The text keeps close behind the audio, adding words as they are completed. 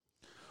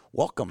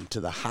Welcome to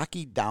the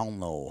Hockey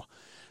Downlow.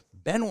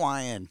 Ben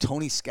Wyan,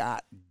 Tony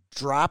Scott,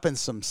 dropping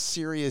some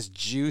serious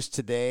juice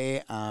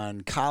today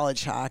on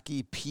college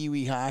hockey,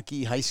 pee-wee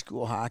hockey, high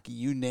school hockey,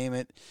 you name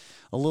it.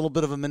 A little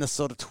bit of a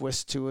Minnesota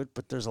twist to it,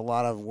 but there's a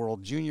lot of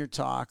World Junior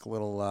talk, a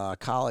little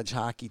college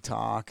hockey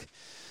talk.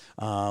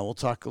 We'll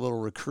talk a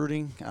little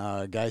recruiting,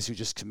 guys who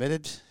just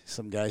committed,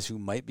 some guys who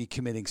might be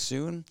committing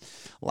soon.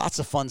 Lots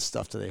of fun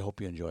stuff today.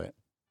 Hope you enjoy it.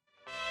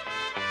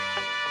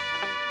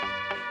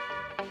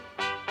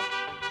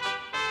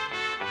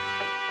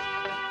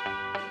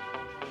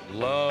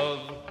 Love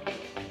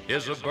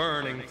is a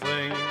burning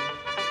thing,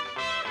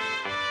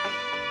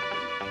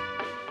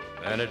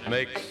 and it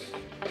makes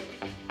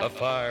a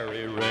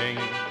fiery ring.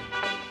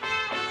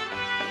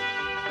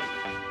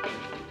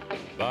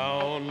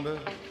 Bound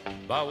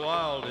by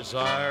wild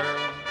desire,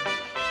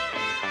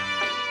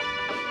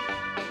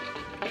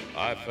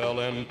 I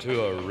fell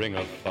into a ring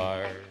of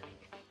fire.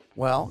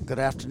 Well, good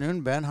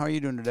afternoon, Ben. How are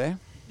you doing today?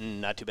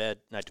 Not too bad.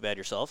 Not too bad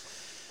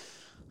yourself.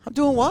 I'm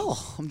doing well.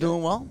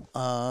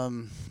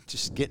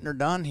 Just getting her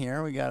done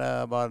here. We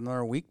got about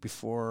another week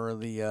before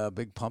the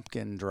big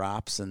pumpkin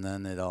drops, and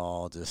then it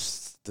all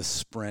just the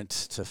sprint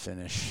to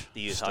finish.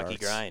 The youth hockey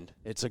grind.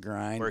 It's a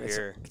grind. We're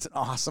here. It's an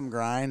awesome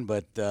grind,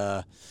 but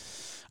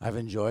I've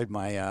enjoyed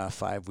my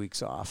 5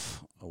 weeks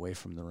off away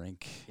from the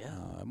rink. Yeah.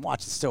 I'm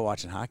still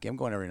watching hockey. I'm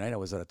going every night. I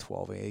was at a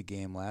 12A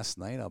game last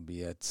night. I'll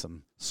be at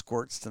some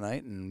squirts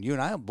tonight, and you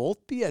and I will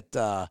both be at.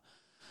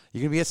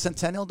 You gonna be at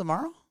Centennial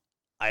tomorrow?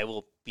 I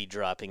will be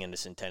dropping into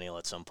Centennial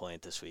at some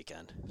point this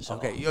weekend. So.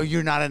 Okay,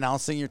 you're not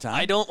announcing your time.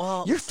 I don't.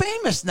 Well, you're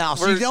famous now,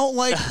 so you don't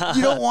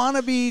want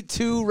to be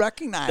too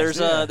recognized.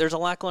 There's a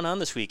lot going on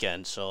this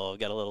weekend. So I've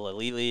got a little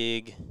Elite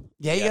League.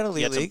 Yeah, you got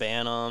Elite League. Some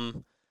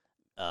Bantam.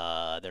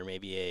 There may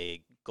be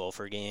a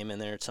Gopher game in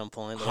there at some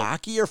point.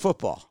 Hockey or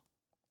football?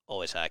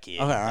 Always hockey.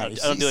 Okay, all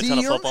right. I don't do a ton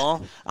of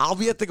football. I'll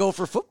be at the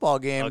Gopher football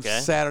game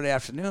Saturday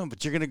afternoon.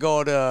 But you're going to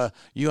go to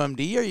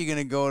UMD or you're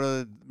going to go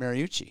to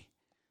Mariucci?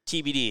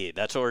 TBD.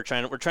 That's what we're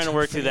trying to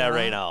work through that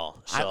right now.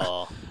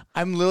 So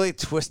I'm literally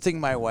twisting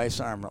my wife's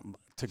arm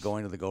to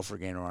going to the Gopher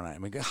game tomorrow night. I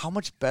mean, how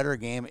much better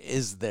game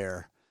is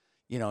there?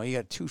 You know, you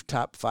got two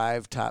top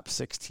 5, top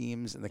 6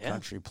 teams in the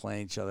country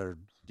playing each other.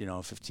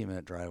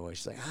 15-minute drive away.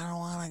 She's like, I don't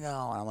want to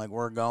go. And I'm like,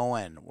 we're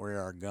going. We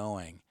are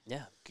going.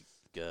 Yeah,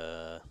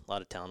 a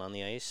lot of talent on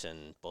the ice,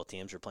 and both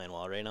teams are playing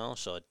well right now.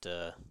 So it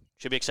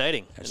should be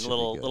exciting. And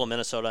little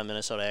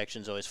Minnesota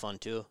action is always fun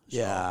too. So.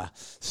 Yeah.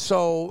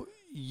 So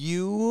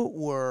you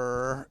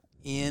were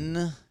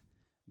in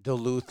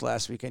Duluth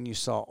last weekend. You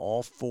saw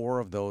all 4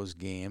 of those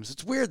games.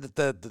 It's weird that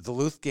the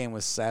Duluth game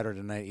was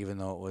Saturday night, even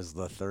though it was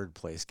the third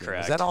place game.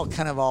 Correct. Is that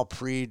all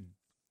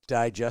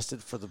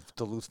pre-digested for the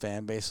Duluth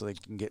fan base so they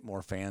can get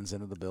more fans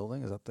into the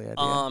building? Is that the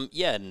idea?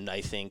 Yeah, and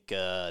I think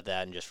that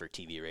and just for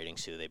TV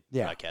ratings too. They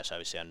broadcast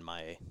obviously on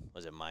My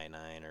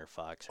 9 or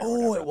Fox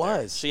or it was.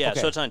 There. So yeah,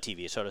 so it's on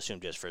TV. So I'd assume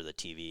just for the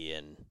TV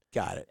and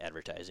got it.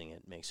 Advertising,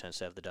 it makes sense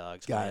to have the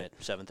Dogs at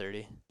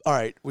 7:30. All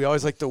right, we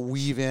always like to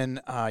weave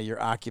in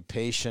your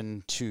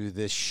occupation to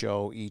this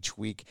show each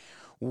week.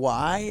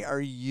 Why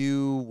are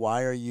you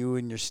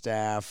and your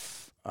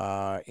staff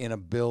in a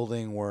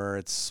building where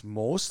it's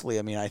mostly,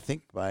 I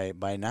think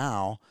by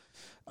now,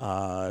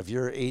 if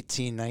you're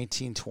 18,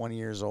 19, 20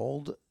 years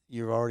old,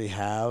 you already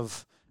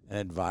have an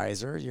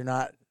advisor. You're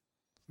not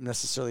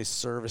necessarily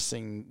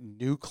servicing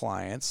new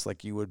clients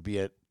like you would be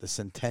at the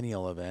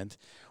Centennial event.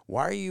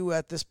 Why are you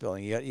at this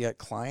building? You got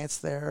clients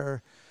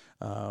there?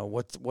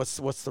 What's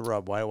the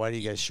rub? Why do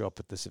you guys show up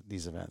at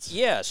these events?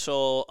 Yeah,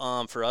 so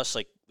for us,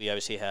 we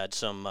obviously had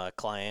some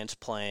clients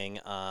playing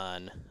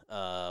on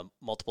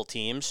multiple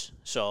teams.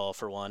 So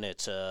for one,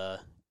 it's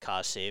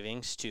cost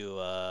savings to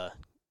a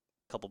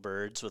couple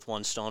birds with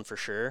one stone for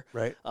sure.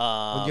 Right.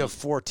 You have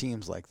 4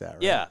 teams like that,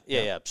 right?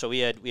 Yeah. So we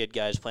had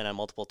guys playing on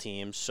multiple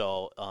teams.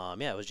 So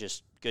it was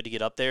just good to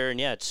get up there. And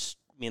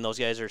those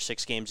guys are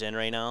 6 games in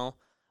right now.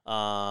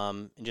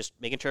 And just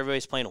making sure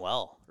everybody's playing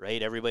well,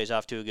 right? Everybody's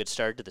off to a good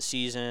start to the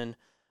season.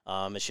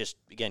 It's just,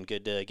 again,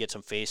 good to get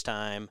some face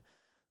time.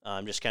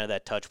 Just kind of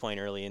that touch point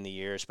early in the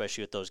year,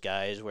 especially with those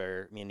guys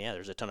where,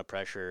 there's a ton of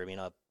pressure.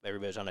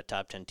 Everybody's on a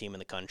top 10 team in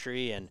the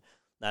country, and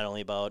not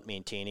only about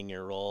maintaining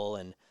your role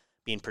and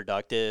being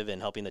productive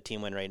and helping the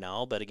team win right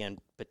now, but again,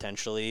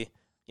 potentially,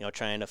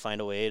 trying to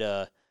find a way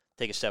to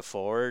take a step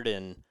forward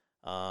and,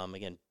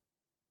 again,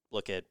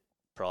 look at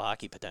pro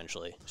hockey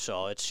potentially.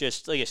 So it's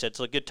just, like I said, it's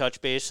a good touch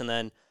base. And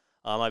then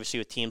obviously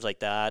with teams like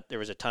that, there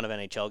was a ton of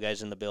NHL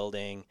guys in the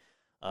building.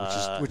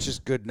 Which is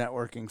good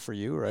networking for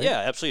you, right? Yeah,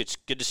 absolutely. It's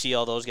good to see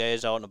all those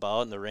guys out and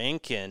about in the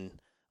rink. And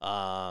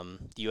the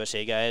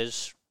USA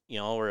guys,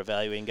 were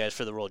evaluating guys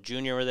for the World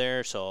Junior were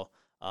there. So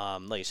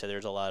like I said,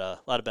 there's a lot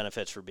of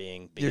benefits for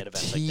being at events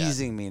like that. You're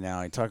teasing me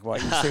now. You talk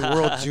about, you say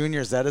World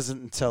Juniors. That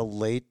isn't until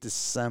late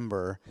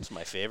December. It's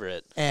my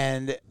favorite.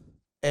 And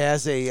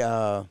as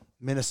a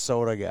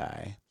Minnesota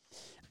guy,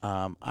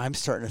 I'm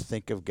starting to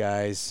think of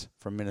guys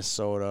from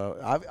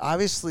Minnesota.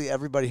 Obviously,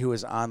 everybody who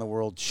was on the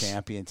world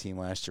champion team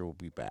last year will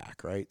be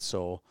back, right?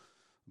 So,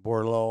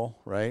 Bordeaux,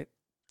 right?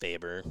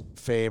 Faber,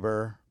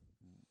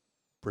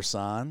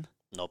 Brisson?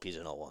 Nope, he's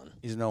an 0-1.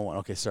 He's no one.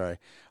 Okay, sorry.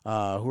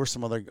 Who are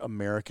some other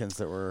Americans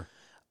that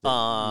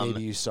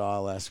maybe you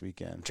saw last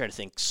weekend? I'm trying to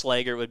think.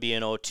 Slager would be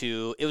an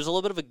 0-2. It was a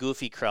little bit of a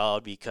goofy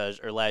crowd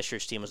or last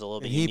year's team was a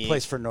little bit unique. He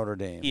plays for Notre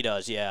Dame. He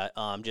does, yeah.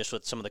 Just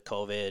with some of the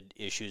COVID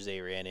issues they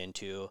ran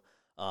into.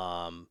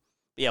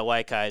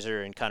 Wyatt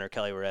Kaiser and Connor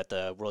Kelly were at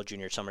the World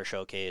Junior Summer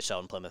Showcase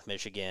out in Plymouth,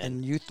 Michigan.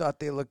 And you thought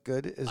they looked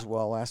good as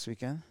well last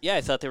weekend? Yeah,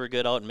 I thought they were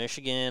good out in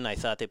Michigan. I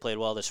thought they played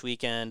well this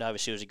weekend.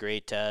 Obviously, it was a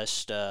great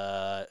test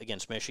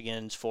against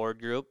Michigan's forward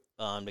group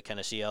to kind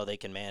of see how they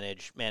can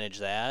manage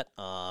that.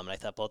 And I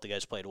thought both the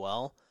guys played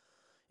well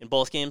in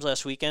both games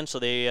last weekend, so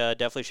they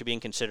definitely should be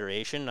in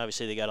consideration.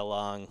 Obviously, they got a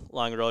long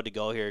road to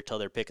go here until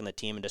they're picking the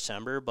team in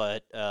December,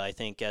 but I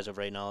think as of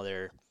right now,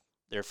 they're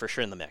for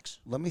sure in the mix.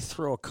 Let me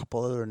throw a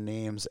couple other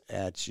names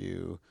at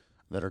you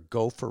that are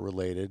Gopher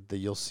related that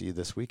you'll see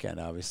this weekend,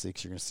 obviously,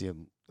 because you're going to see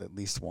them at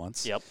least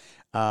once. Yep.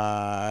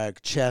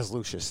 Chaz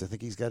Lucius, I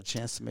think he's got a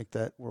chance to make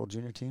that World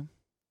Junior team.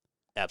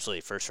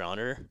 Absolutely, first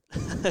rounder,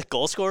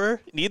 goal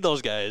scorer. Need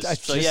those guys.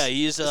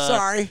 He's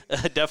sorry.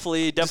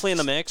 definitely in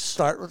the mix.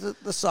 Start with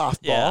the softball.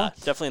 Yeah,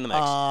 definitely in the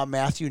mix.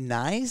 Matthew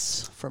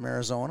Nyes from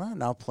Arizona,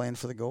 now playing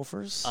for the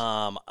Gophers.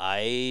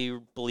 I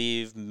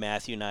believe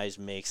Matthew Nyes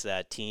makes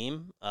that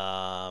team.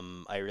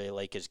 I really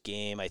like his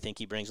game. I think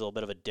he brings a little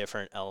bit of a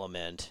different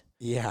element.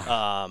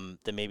 Yeah.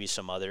 Than maybe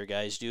some other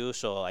guys do.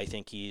 So I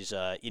think he's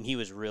and he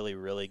was really,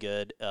 really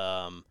good.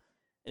 And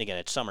again,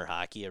 it's summer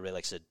hockey. I really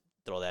like to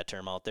throw that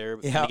term out there.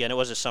 Yeah. And again, it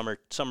was a summer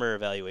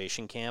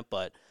evaluation camp,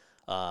 but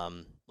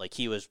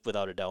he was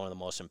without a doubt one of the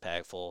most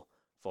impactful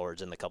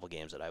forwards in the couple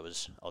games that I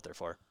was out there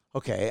for.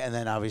 Okay, and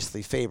then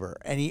obviously Faber.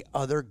 Any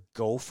other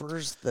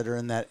Gophers that are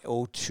in that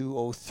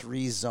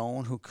 0-2-0-3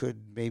 zone who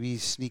could maybe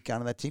sneak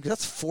onto that team? Because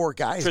that's four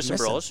guys Tristan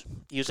missing. Brose.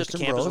 He was Tristan at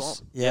the camp Brose.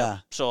 as well. Yeah.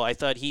 So I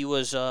thought he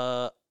was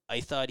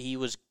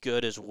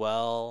good as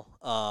well.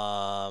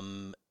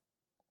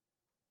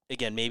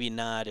 Again, maybe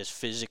not as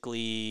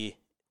physically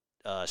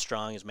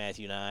strong as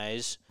Matthew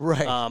Nyes.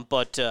 Right.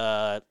 But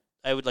I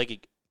would I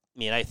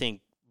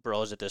think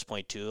Brose at this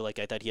point too. I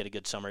thought he had a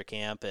good summer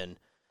camp, and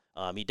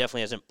he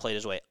definitely hasn't played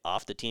his way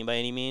off the team by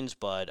any means,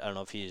 but I don't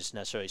know if he's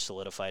necessarily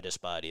solidified his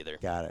spot either.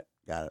 Got it.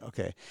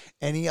 Okay.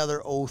 Any other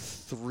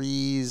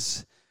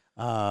 03s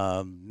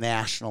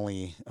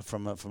nationally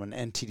from an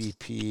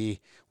NTDP?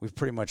 We've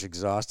pretty much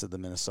exhausted the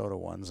Minnesota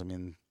ones. I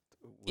mean,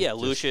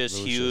 Lucius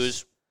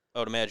Hughes, I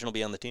would imagine, will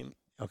be on the team.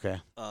 Okay.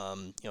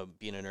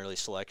 Being an early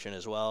selection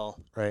as well.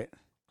 Right.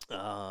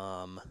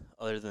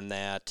 Other than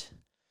that,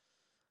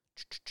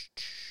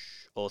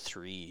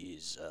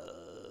 03s,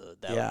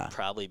 that would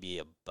probably be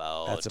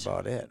about. That's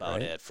about it.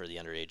 About it for the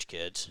underage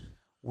kids.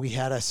 We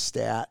had a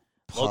stat.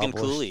 Logan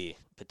Cooley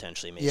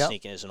potentially may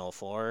sneak in as an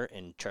 04,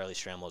 and Charlie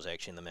Stremmel is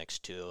actually in the mix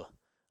too.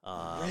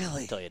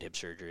 Really? Until he had hip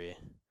surgery.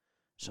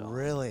 So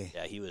really?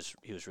 Yeah, he was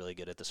really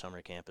good at the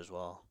summer camp as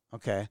well.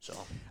 Okay. So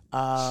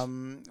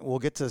we'll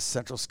get to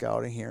Central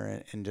Scouting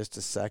here in just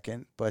a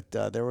second, but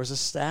there was a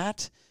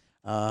stat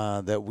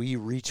that we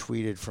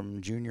retweeted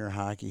from Junior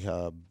Hockey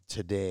Hub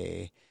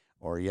today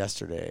or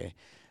yesterday.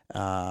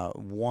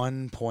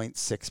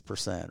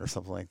 1.6% or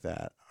something like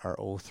that are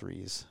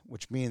 03s,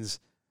 which means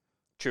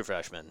true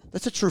freshman.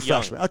 That's a true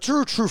freshman. A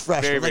true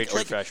freshman. Very, very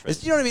true freshman.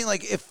 You know what I mean?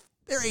 Like if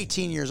they're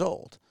 18 years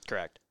old.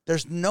 Correct.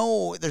 There's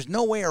no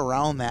way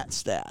around that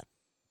stat.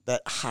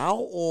 That how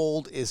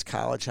old is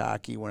college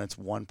hockey when it's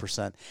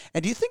 1%?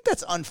 And do you think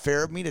that's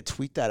unfair of me to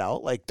tweet that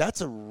out? Like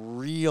that's a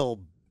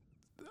real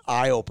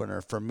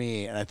eye-opener for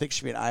me, and I think it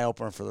should be an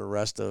eye-opener for the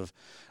rest of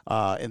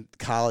in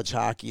college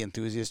hockey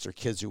enthusiasts or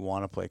kids who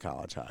want to play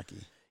college hockey.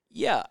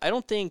 Yeah, I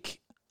don't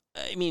think –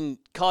 I mean,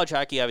 college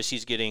hockey obviously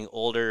is getting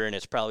older, and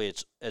it's probably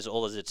as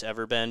old as it's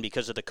ever been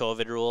because of the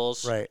COVID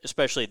rules, right?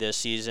 Especially this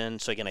season.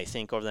 So, again, I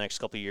think over the next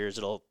couple of years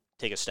it'll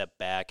take a step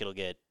back. It'll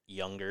get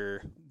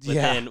younger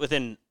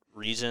within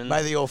reason.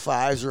 By the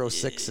 05s or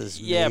 06s,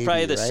 yeah, maybe,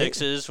 probably the right?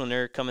 6s when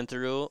they're coming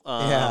through.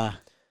 Yeah.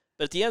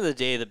 But at the end of the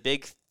day, the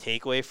big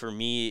takeaway for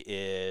me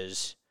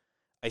is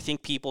I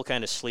think people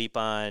kind of sleep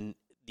on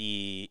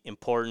the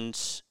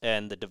importance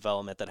and the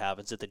development that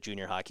happens at the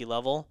junior hockey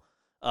level.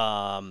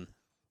 And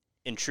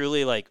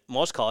truly, like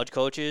most college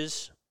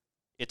coaches,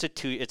 it's a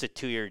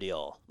 2-year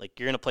deal. Like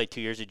you're going to play 2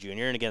 years of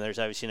junior, and again, there's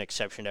obviously an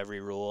exception to every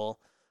rule.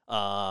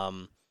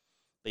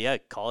 But yeah,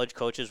 college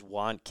coaches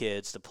want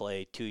kids to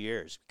play 2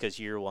 years because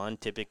year one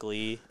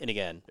typically, and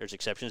again, there's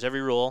exceptions to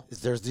every rule.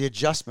 There's the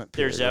adjustment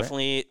period. There's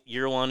definitely right?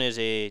 Year one is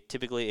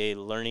typically a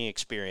learning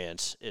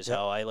experience. Is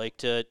how I like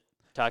to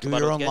talk about it.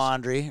 Do your own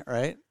laundry,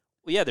 right?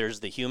 Well, yeah, there's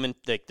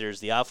there's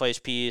the off-ice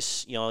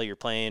piece. You know, you're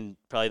playing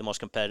probably the most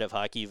competitive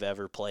hockey you've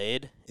ever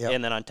played. Yep.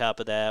 And then on top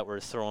of that, we're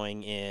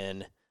throwing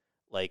in,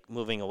 like,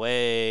 moving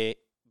away,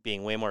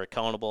 being way more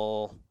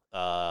accountable,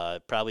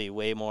 probably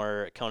way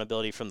more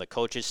accountability from the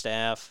coaches'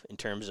 staff in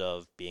terms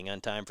of being on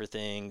time for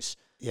things.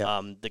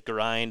 Yeah. The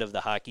grind of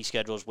the hockey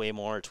schedule is way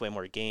more. It's way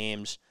more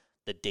games.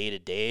 The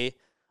day-to-day.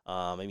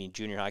 I mean,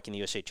 junior hockey in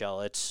the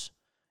USHL, it's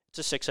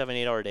a 6, 7,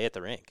 8 hour day at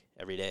the rink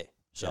every day.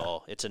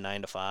 So it's a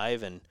 9 to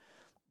 5, and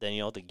then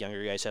the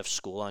younger guys have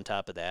school on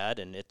top of that,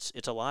 and it's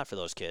a lot for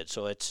those kids.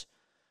 So it's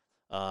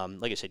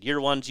like I said,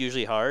 year one's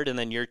usually hard, and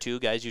then year two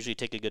guys usually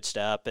take a good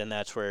step, and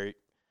that's where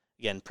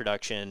again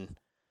production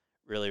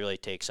really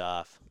takes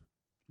off.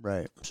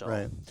 Right. So.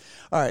 Right.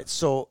 All right.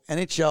 So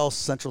NHL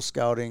Central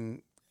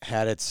Scouting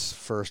had its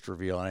first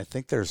reveal, and I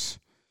think there's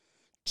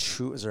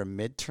two. Is there a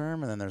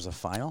midterm and then there's a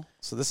final?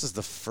 So this is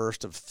the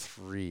first of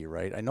three,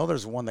 right? I know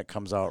there's one that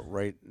comes out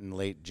right in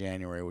late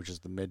January, which is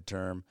the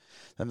midterm.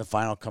 Then the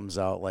final comes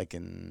out like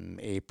in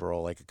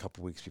April, like a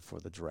couple weeks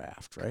before the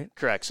draft, right?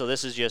 Correct. So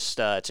this is just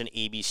it's an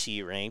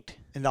ABC ranked.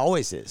 And it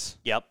always is.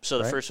 Yep. So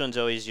the right? first one's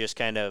always just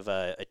kind of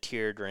a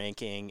tiered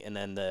ranking, and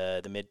then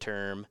the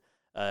midterm,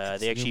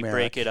 they actually numeric.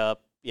 break it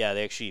up. Yeah,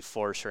 they actually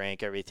force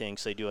rank everything.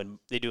 So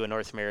they do a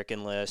North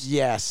American list.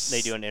 Yes.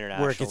 They do an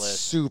international where it gets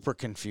list. super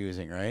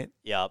confusing, right?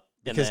 Yep.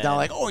 Because now,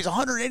 like, he's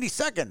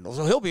 182nd,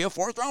 so he'll be a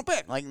fourth-round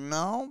pick. Like,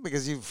 no,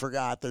 because you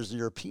forgot there's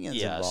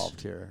Europeans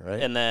involved here, right?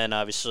 And then,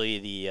 obviously,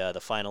 the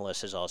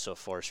finalist is also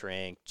force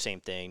ranked. Same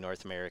thing,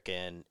 North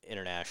American,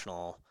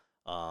 international.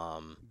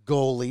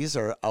 Goalies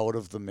are out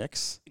of the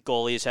mix.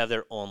 Goalies have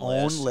their own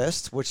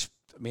list. Which,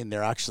 I mean,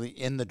 they're actually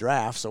in the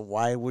draft, so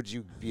why would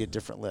you be a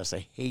different list?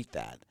 I hate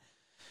that.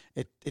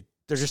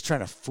 They're just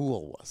trying to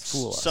fool us.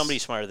 Somebody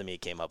smarter than me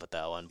came up with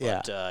that one.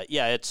 But,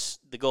 it's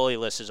the goalie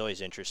list is always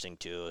interesting,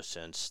 too,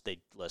 since they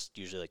list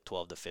usually like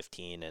 12 to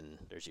 15, and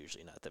there's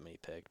usually not that many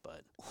picked.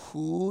 But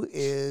who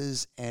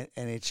is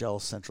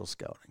NHL Central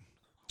Scouting?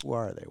 Who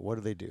are they? What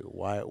do they do?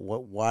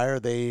 Why are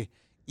they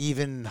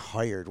even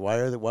hired?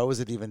 Why was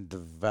it even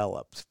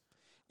developed?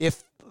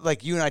 If,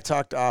 like you and I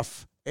talked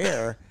off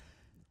air,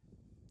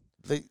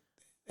 the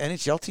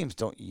NHL teams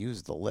don't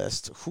use the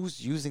list.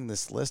 Who's using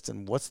this list,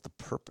 and what's the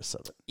purpose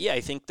of it? Yeah, I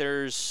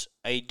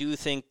do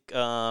think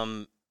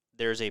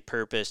there's a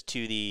purpose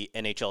to the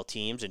NHL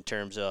teams in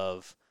terms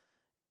of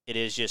it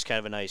is just kind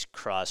of a nice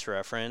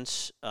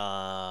cross-reference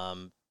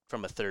from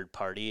a third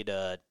party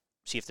to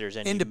see if there's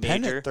any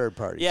independent third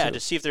party. Yeah, too. to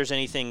see if there's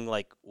anything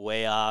like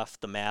way off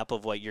the map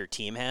of what your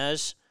team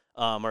has,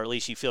 or at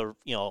least you feel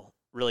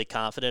really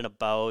confident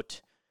about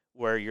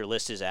where your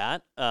list is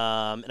at.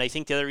 And I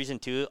think the other reason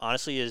too,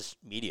 honestly, is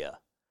media,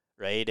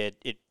 right?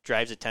 It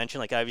drives attention.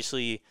 Like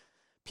obviously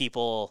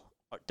people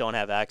don't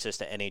have access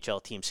to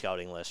NHL team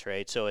scouting lists,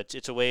 right? So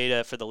it's a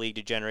way for the league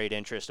to generate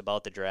interest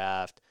about the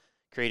draft,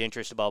 create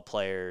interest about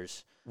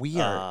players. We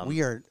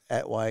are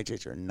at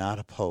YHH are not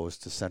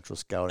opposed to Central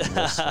Scouting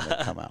lists when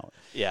they come out.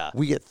 Yeah.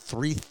 We get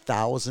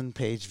 3,000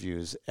 page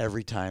views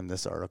every time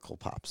this article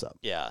pops up.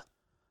 Yeah.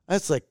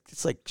 It's like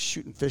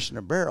shooting fish in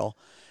a barrel.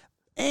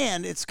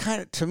 And it's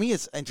kind of, to me,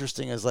 it's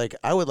interesting as like,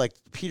 I would like,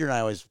 Peter and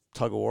I always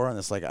tug of war on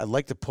this. Like, I'd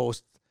like to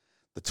post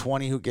the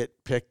 20 who get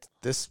picked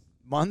this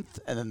month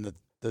and then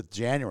the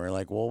January.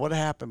 Like, well, what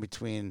happened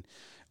between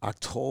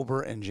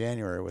October and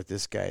January with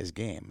this guy's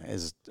game?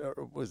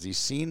 Was he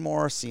seen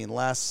more, seen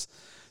less?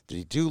 Did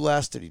he do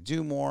less? Did he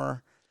do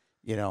more?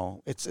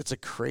 It's a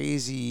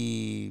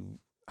crazy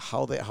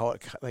how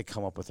they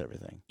come up with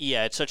everything.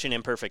 Yeah, it's such an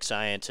imperfect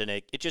science, and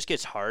it just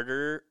gets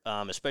harder,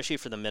 especially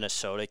for the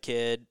Minnesota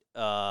kid.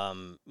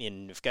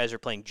 If guys are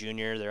playing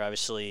junior, they're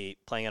obviously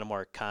playing on a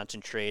more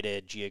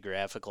concentrated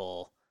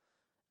geographical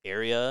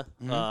area,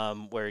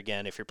 where,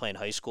 again, if you're playing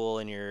high school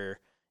and you're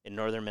in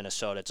northern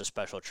Minnesota, it's a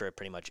special trip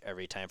pretty much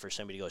every time for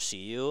somebody to go see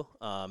you,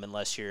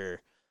 unless you're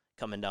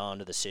coming down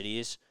to the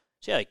cities.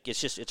 So, yeah,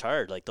 it's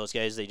hard. Like, those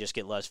guys, they just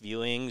get less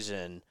viewings,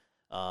 and,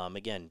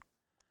 again,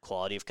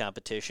 quality of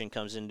competition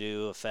comes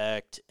into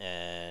effect,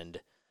 and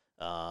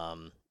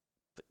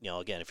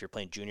again, if you're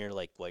playing junior,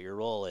 like what your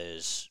role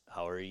is,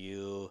 how are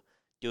you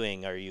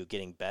doing? Are you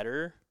getting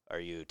better?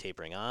 Are you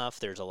tapering off?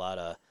 There's a lot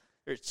of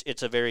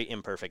it's a very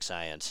imperfect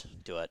science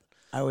to it.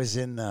 I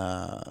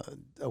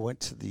went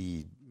to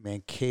the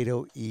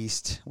Mankato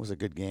East. It was a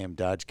good game,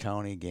 Dodge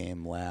County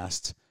game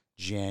last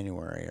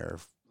January or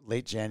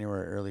late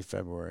January, early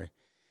February.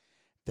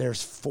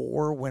 There's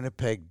 4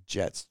 Winnipeg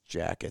Jets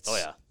jackets. Oh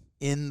yeah.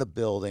 In the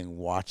building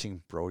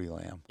watching Brody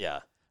Lamb. Yeah.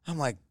 I'm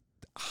like,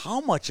 how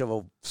much of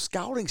a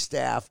scouting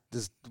staff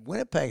does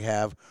Winnipeg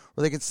have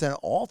where they can send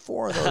all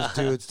 4 of those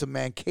dudes to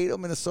Mankato,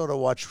 Minnesota to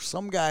watch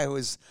some guy who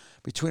is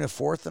between a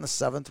 4th and a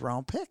 7th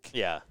round pick?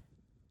 Yeah.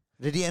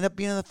 Did he end up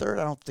being in the 3rd?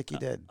 I don't think he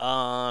did.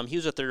 He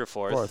was a 3rd or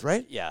 4th. 4th,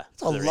 right? Yeah.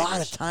 It's a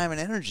lot of time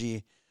and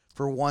energy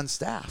for one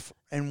staff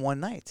in one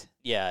night.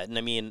 Yeah, and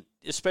I mean,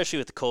 especially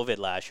with COVID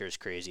last year is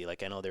crazy.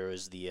 Like I know there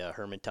was the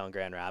Hermantown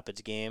Grand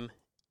Rapids game.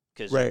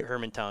 Because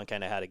Hermantown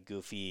kind of had a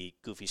goofy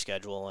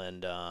schedule,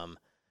 and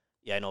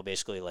I know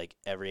basically like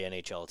every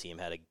NHL team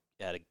had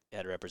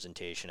a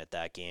representation at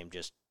that game,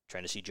 just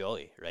trying to see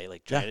Joey, right?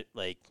 Like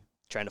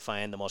trying to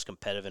find the most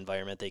competitive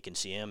environment they can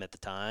see him at the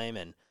time,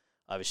 and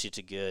obviously it's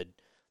a good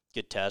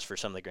test for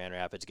some of the Grand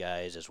Rapids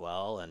guys as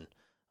well, and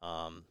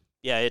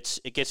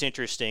it gets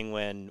interesting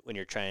when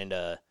you're trying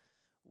to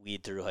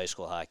weed through high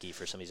school hockey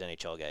for some of these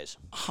NHL guys.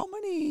 How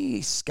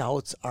many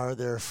scouts are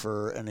there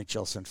for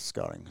NHL Central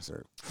Scouting? Is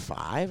there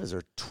 5? Is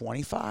there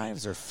 25?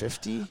 Is there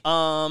 50?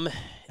 And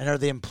are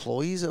they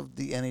employees of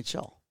the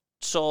NHL?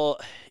 So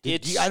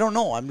I don't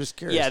know. I'm just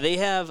curious. Yeah, they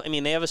have. I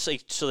mean, they have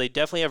so they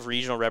definitely have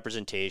regional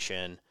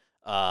representation,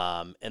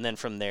 and then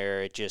from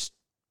there, it's.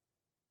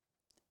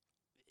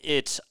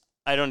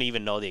 I don't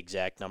even know the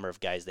exact number of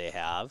guys they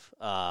have.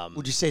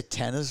 Would you say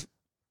 10 is?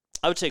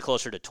 I would say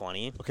closer to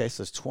 20. Okay,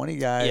 so it's 20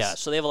 guys. Yeah,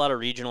 so they have a lot of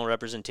regional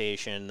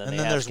representation. And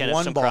then there's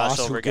one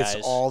boss who gets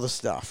all the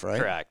stuff, right?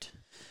 Correct.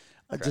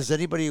 Does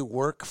anybody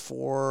work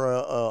for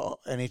a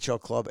NHL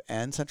club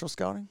and Central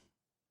Scouting,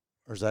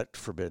 or is that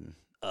forbidden?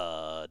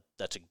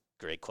 That's a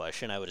great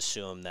question. I would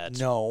assume that's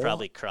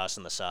probably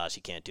crossing the sauce.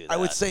 You can't do that. I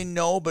would say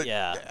no, but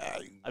yeah,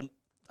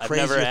 I've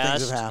never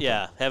asked. Have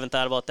yeah, haven't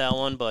thought about that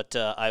one, but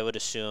I would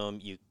assume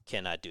you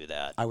cannot do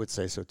that. I would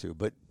say so too,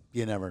 but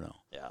you never know.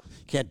 Yeah,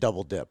 can't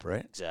double dip,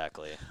 right?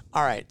 Exactly.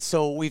 All right,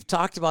 so we've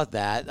talked about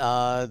that.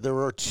 There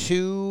were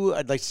two.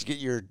 I'd like to get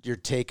your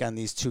take on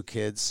these two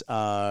kids.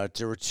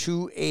 There were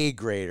two A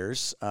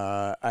graders.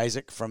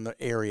 Isaac from the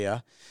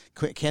area.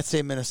 Can't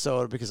say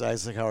Minnesota because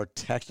Isaac Howard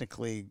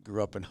technically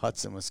grew up in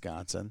Hudson,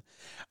 Wisconsin.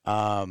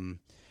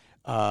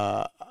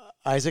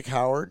 Isaac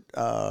Howard,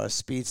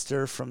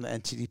 speedster from the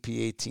NTDP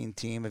 18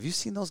 team. Have you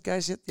seen those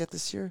guys yet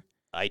this year?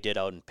 I did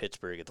out in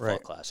Pittsburgh at the Fall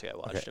Classic. I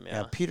watched them,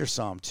 yeah. Peter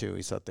saw them, too.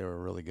 He thought they were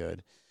really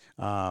good.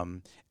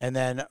 And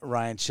then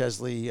Ryan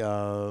Chesley.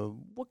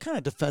 What kind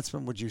of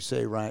defenseman would you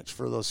say, Ryan,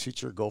 for those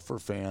future Gopher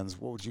fans?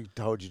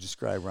 How would you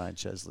describe Ryan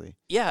Chesley?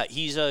 Yeah,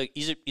 he's a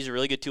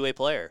really good two-way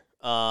player.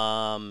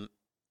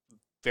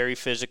 Very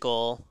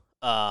physical.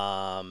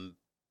 Can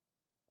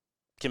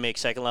make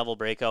second-level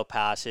breakout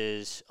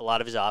passes. A lot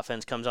of his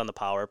offense comes on the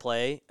power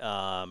play.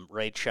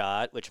 Right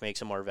shot, which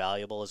makes him more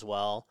valuable as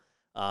well.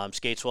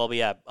 Skates well, but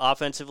yeah,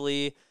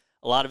 offensively,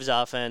 a lot of his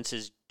offense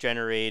is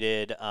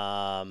generated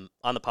on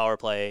the power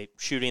play,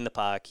 shooting the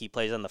puck. He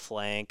plays on the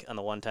flank, on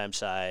the one-time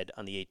side,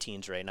 on the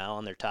 18s right now,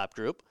 on their top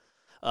group.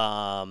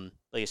 Like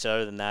I said,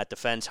 other than that,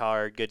 defense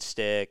hard, good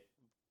stick,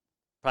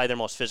 probably their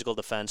most physical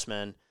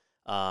defenseman,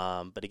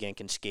 but again,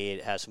 can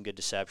skate, has some good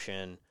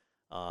deception,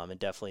 and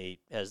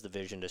definitely has the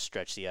vision to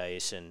stretch the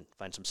ice and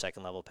find some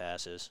second-level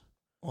passes.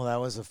 Well,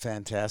 that was a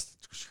fantastic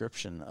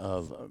description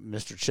of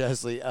Mr.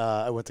 Chesley.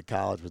 I went to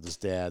college with his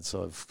dad,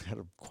 so I've had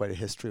quite a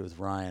history with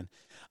Ryan.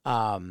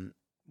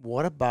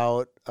 What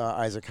about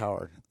Isaac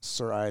Howard,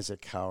 Sir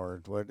Isaac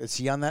Howard? Is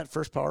he on that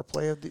first power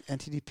play of the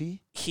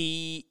NTDP?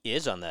 He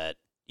is on that.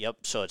 Yep.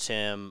 So it's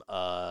him,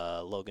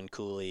 Logan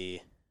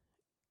Cooley,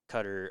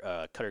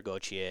 Cutter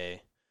Gauthier,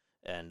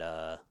 and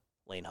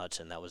Lane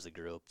Hudson. That was the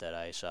group that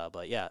I saw.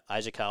 But yeah,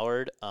 Isaac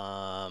Howard,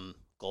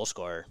 goal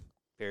scorer.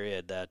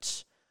 Period.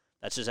 That's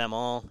his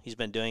MO. He's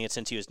been doing it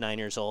since he was 9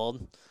 years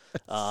old.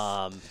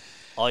 All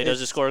he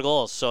does is score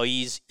goals. So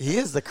he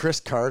is the Chris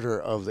Carter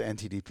of the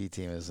NTDP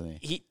team,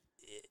 isn't he?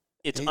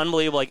 It's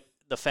unbelievable. Like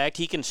the fact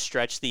he can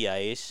stretch the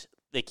ice.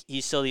 Like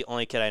he's still the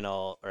only kid I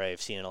know or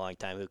I've seen in a long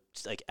time who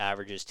like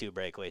averages 2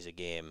 breakaways a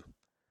game,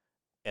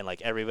 and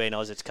like everybody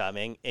knows it's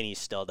coming, and he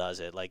still does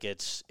it. Like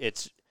it's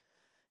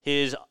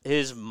his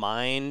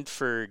mind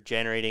for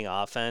generating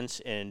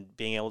offense and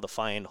being able to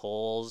find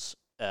holes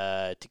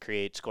to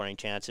create scoring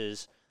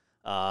chances.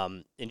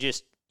 And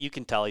just you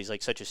can tell he's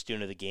like such a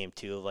student of the game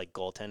too, of like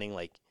goaltending.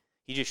 Like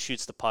he just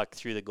shoots the puck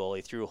through the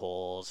goalie, through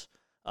holes.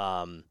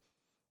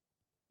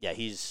 Yeah,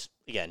 he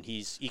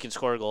can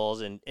score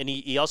goals and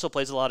he also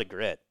plays a lot of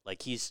grit.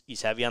 Like he's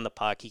heavy on the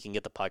puck, he can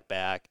get the puck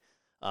back.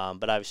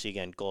 But obviously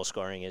again, goal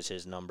scoring is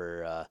his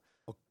number,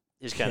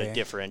 his kind of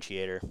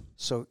differentiator.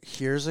 So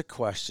here's a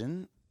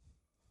question.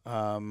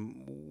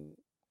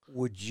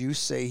 Would you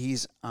say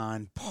he's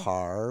on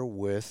par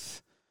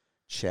with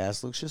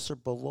Chaz Lucius or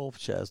below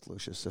Chaz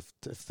Lucius if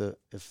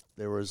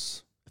they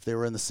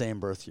were in the same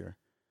birth year?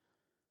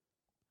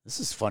 This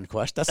is a fun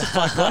question. That's a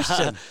fun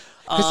question.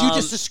 Because you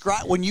just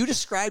when you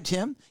described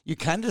him, you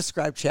kind of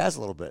described Chaz a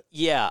little bit.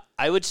 Yeah,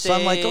 I would say. So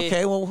I'm like,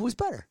 okay, well, who's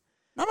better?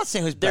 I'm not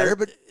saying who's better,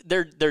 but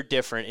they're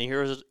different, and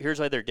here's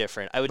why they're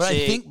different. I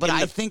think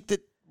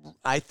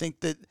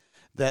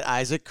that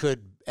Isaac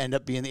could end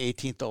up being the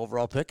 18th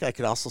overall pick. I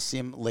could also see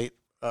him late.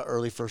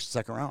 Early first,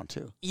 second round,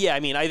 too. Yeah, I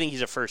mean, I think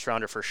he's a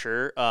first-rounder for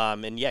sure.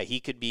 And, yeah,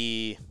 he could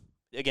be,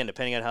 again,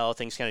 depending on how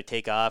things kind of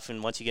take off,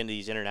 and once you get into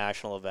these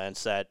international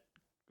events, that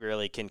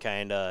really can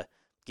kind of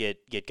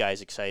get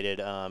guys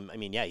excited. I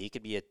mean, yeah, he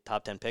could be a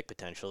top 10 pick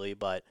potentially,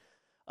 but,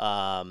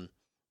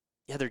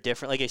 yeah, they're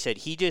different. Like I said,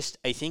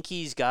 I think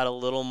he's got a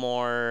little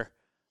more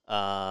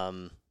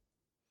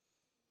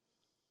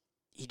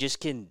he's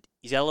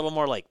got a little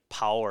more, like,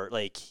 power,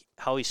 like,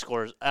 how he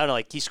scores. I don't know,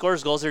 like, he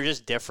scores goals that are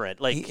just different.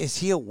 Like, is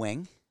he a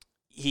wing?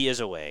 He is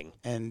a wing.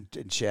 And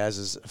Chaz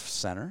is a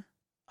center?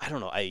 I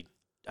don't know. I'm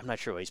not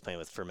sure what he's playing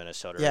with for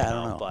Minnesota right now. I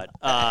don't know.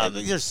 But,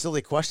 these are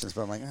silly questions,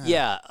 but I'm like,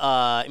 Yeah,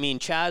 I mean,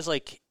 Chaz,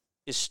 like,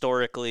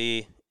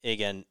 historically,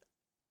 again,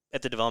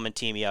 at the development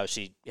team, he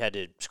obviously had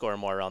to score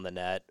more around the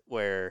net,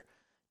 where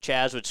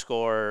Chaz would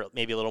score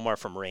maybe a little more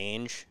from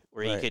range,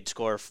 where he could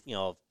score,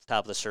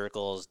 top of the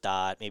circles,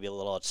 dot, maybe a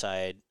little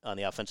outside on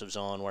the offensive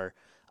zone, where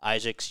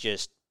Isaac's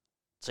just,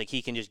 it's like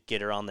he can just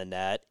get around the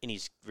net, and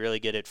he's really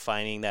good at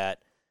finding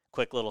that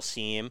quick little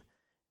seam.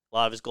 A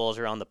lot of his goals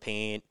are on the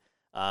paint.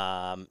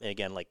 And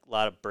again, like a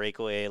lot of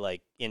breakaway,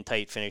 like in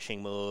tight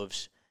finishing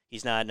moves.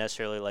 He's not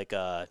necessarily like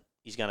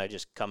he's gonna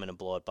just come in and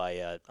blow it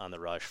by on the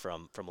rush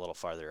from a little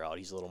farther out.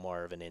 He's a little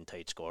more of an in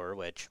tight scorer,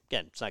 which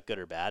again, it's not good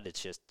or bad.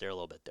 It's just they're a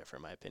little bit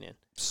different, in my opinion.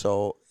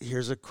 So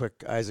here's a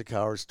quick Isaac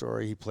Howard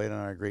story. He played on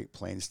our Great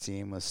Plains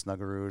team with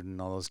Snuggerud and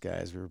all those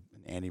guys.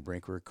 Andy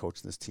Brink, we were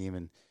coaching this team,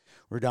 and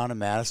we're down in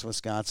Madison,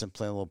 Wisconsin,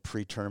 playing a little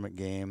pre-tournament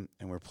game,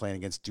 and we're playing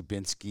against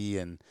Dubinsky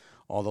and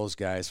all those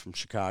guys from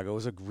Chicago. It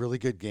was a really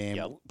good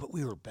game, but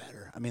we were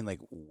better. I mean, like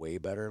way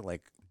better,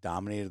 like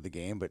dominated the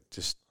game, but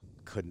just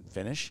couldn't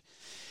finish.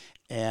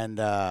 And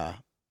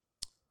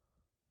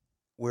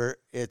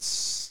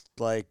it's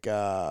like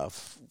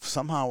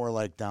somehow we're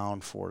like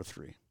down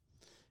 4-3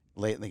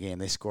 late in the game.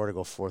 They score to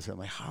go 4-3. I'm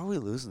like, how are we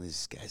losing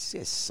these guys? These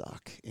guys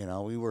suck. You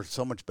know, we were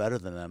so much better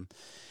than them.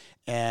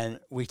 And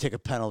we take a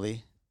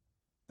penalty.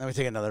 Then we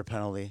take another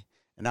penalty.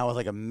 And now with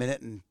like a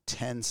minute and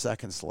 10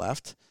 seconds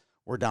left,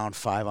 we're down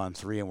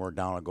 5-on-3 and we're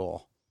down a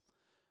goal.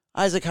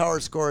 Isaac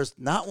Howard scores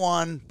not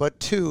 1, but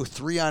 2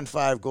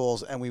 3-on-5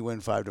 goals, and we win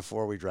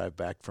 5-4. We drive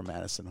back from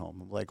Madison home.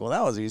 I'm like, well,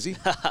 that was easy.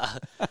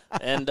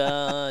 And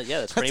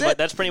that's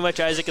pretty much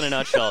Isaac in a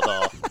nutshell,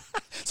 though.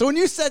 So when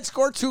you said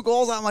score 2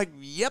 goals, I'm like,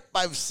 yep,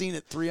 I've seen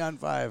it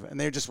 3-on-5, and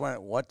they just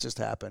went, what just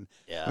happened?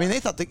 Yeah. I mean, they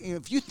thought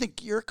if you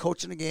think you're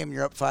coaching a game and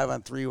you're up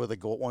 5-on-3 with a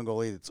 1-goal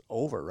lead, it's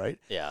over, right?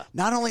 Yeah.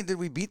 Not only did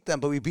we beat them,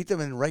 but we beat them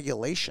in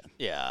regulation.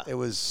 Yeah. It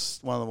was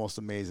one of the most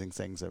amazing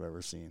things I've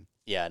ever seen.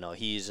 Yeah, no,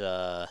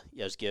 I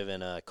was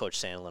giving Coach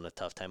Sandlin a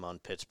tough time out in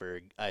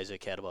Pittsburgh.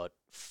 Isaac had about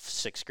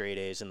 6 grade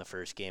A's in the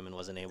first game and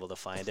wasn't able to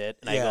find it.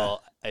 And I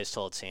just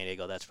told Sandy,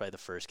 that's probably the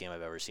first game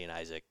I've ever seen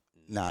Isaac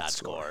not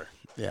score.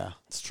 Yeah,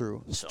 it's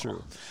true. It's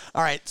true.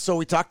 All right, so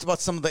we talked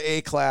about some of the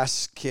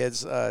A-class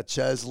kids,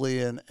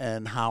 Chesley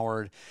and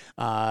Howard.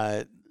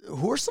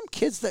 Who are some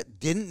kids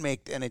that didn't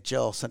make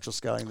NHL Central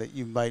Scouting that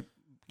you might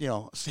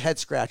head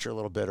scratcher a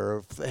little bit, or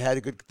if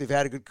they've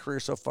had a good career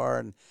so far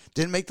and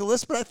didn't make the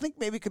list, but I think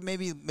could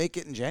make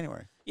it in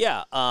January.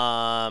 Yeah.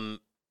 I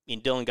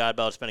mean, Dylan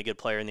Godbout's been a good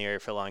player in the area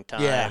for a long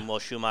time. Yeah. Will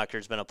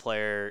Schumacher's been a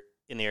player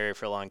in the area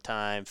for a long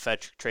time.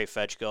 Trey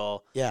Fetchko.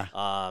 Yeah.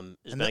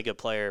 Has been a good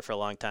player for a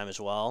long time as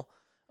well.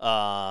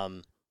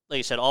 Like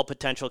you said, all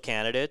potential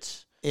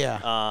candidates. Yeah.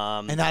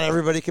 And not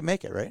everybody can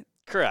make it, right?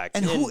 Correct.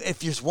 And if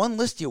there's one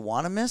list you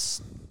want to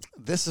miss,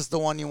 this is the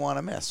one you want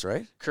to miss,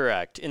 right?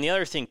 Correct. And the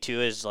other thing,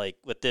 too, is like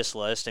with this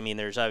list, I mean,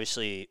 there's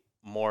obviously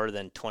more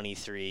than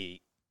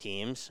 23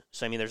 teams.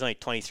 So, I mean, there's only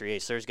 23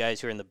 A's. There's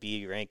guys who are in the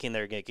B ranking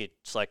that are going to get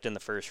selected in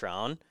the first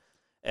round,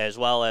 as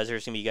well as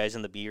there's going to be guys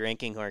in the B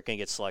ranking who aren't going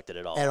to get selected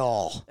at all.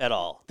 At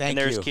all. And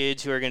there's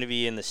kids who are going to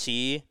be in the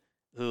C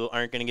who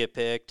aren't going to get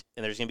picked,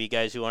 and there's going to be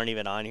guys who aren't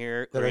even on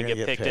here who are going to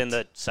get picked in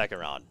the second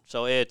round.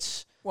 So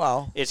it's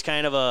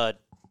kind of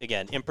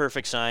again,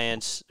 imperfect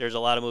science. There's a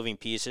lot of moving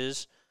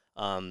pieces.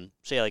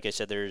 Like I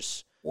said,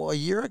 there's... Well, a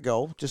year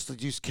ago, just to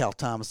use Cal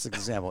Thomas as an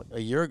example, a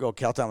year ago,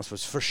 Cal Thomas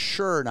was for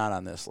sure not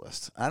on this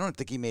list. I don't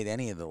think he made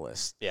any of the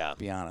list, to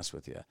be honest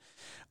with you.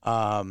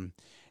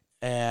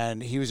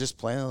 And he was just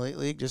playing in the Elite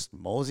League, just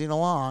moseying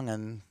along,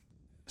 and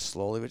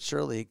slowly but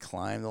surely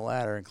climbed the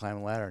ladder,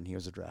 and he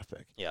was a draft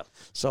pick. Yeah.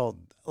 So,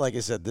 like I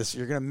said,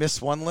 you're going to miss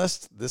one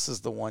list. This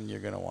is the one you're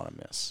going to want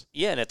to miss.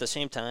 Yeah, and at the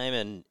same time,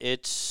 and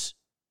it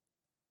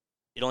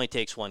only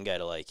takes one guy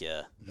to like you.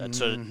 That's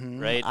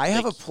right? I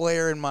have a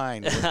player in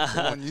mind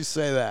when you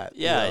say that.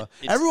 Yeah.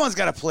 Everyone's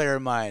got a player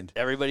in mind.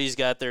 Everybody's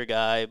got their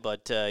guy,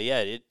 but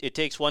it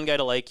takes one guy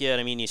to like you.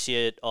 And I mean, you see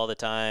it all the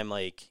time.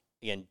 Like,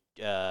 again,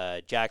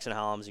 Jackson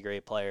Holland's a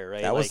great player,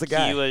 right? That was the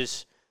guy.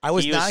 I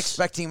was not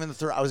expecting him in the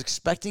third. I was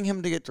expecting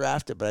him to get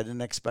drafted, but I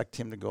didn't expect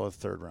him to go the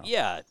third round.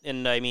 Yeah.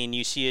 And I mean,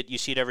 you see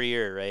it every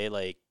year, right?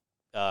 Like,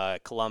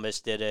 Columbus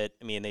did it.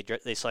 I mean,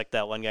 they select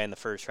that one guy in the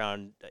first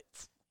round,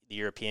 the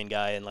European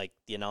guy, and like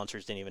the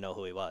announcers didn't even know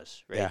who he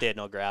was, right? Yeah. They had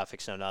no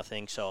graphics, no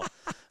nothing. So,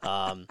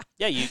 That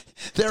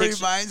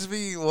reminds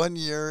me one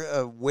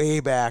year,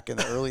 way back in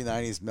the early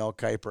 90s, Mel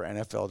Kiper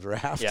NFL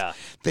draft. Yeah.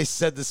 They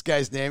said this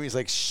guy's name. He's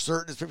like,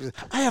 certain.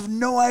 I have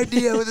no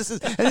idea who this is.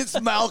 And it's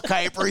Mel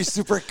Kiper. He's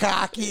super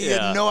cocky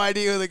and no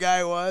idea who the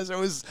guy was. It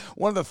was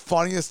one of the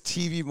funniest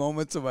TV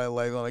moments of my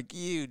life. I'm like,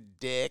 you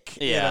dick.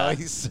 Yeah.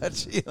 He's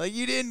such,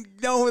 you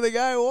didn't know who the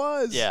guy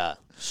was. Yeah.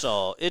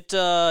 So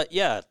I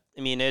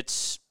mean,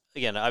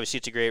 again, obviously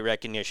it's a great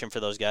recognition for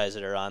those guys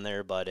that are on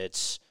there, but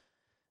it's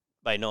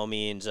by no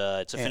means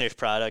it's a finished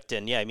product.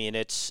 And I mean,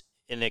 it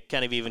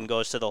kind of even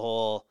goes to the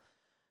whole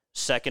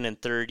second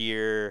and third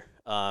year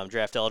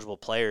draft eligible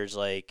players.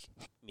 Like,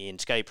 I mean,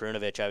 Scotty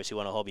Perunovich obviously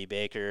won a Hobie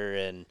Baker,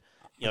 and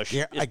is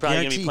probably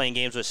going to be playing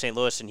games with St.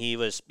 Louis, and he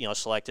was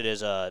selected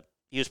as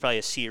he was probably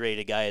a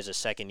C-rated guy as a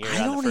second year.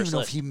 I don't even know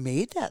if he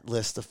made that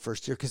list the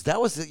first year, because that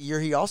was the year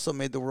he also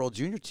made the World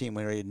Junior team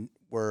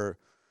where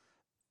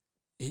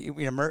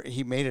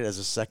he made it as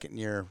a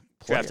second-year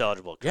player. Draft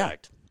eligible,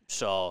 correct. Yeah.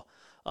 So,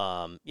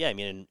 I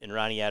mean, and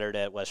Ronnie Eddard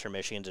at Western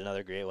Michigan's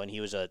another great one.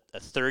 He was a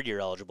third-year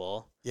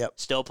eligible. Yep.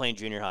 Still playing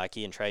junior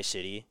hockey in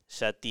Tri-City.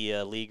 Set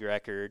the league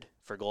record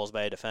for goals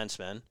by a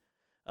defenseman,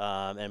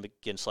 and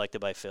getting selected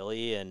by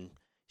Philly. And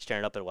he's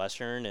turning up at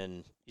Western,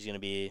 and he's going to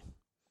be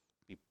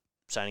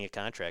signing a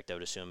contract, I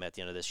would assume, at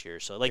the end of this year.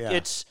 So,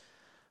 it's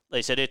like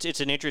I said,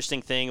 it's an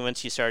interesting thing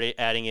once you start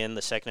adding in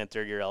the second and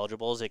third year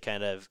eligibles. It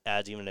kind of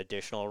adds even an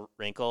additional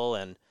wrinkle.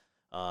 And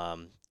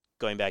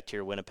going back to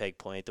your Winnipeg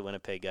point, the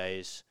Winnipeg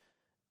guys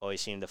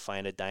always seem to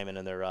find a diamond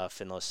in the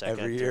rough in those second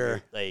every and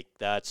year. Like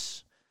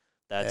that's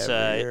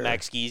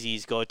Max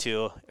Geezy's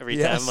go-to every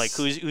time. Like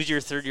who's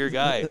your third year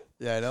guy?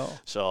 Yeah, I know.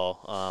 So,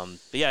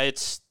 but yeah,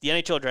 it's the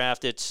NHL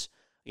draft. It's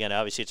again,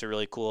 obviously, it's a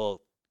really cool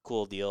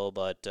deal,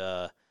 but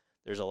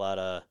there's a lot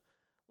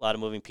of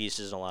moving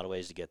pieces and a lot of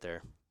ways to get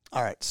there.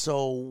 All right,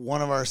 so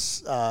one of our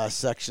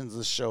sections of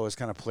the show is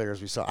kind of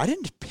players we saw. I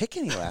didn't pick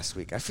any last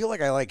week. I feel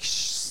like I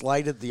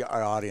slighted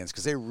our audience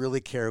because they really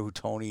care who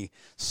Tony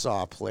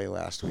saw play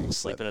last week.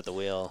 Sleeping at the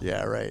wheel.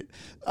 Yeah, right.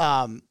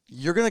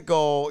 You're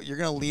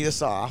gonna lead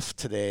us off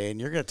today,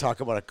 and you're gonna talk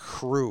about a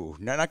crew.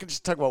 Not gonna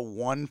just talk about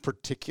one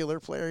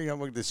particular player. You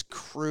know, this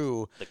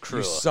crew. The crew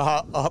you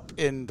saw up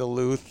in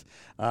Duluth,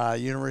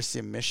 University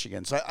of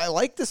Michigan. So I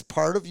like this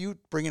part of you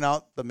bringing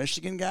out the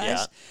Michigan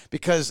guys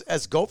because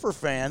as Gopher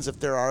fans, if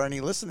there are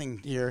any listening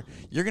here,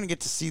 you're gonna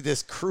get to see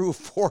this crew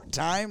 4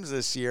 times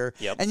this year,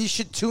 and you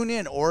should tune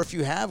in. Or if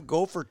you have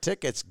Gopher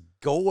tickets,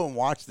 go and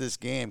watch this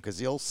game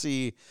because you'll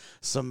see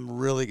some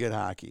really good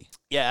hockey.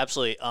 Yeah,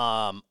 absolutely.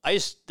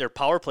 Their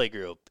power play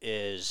group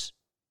is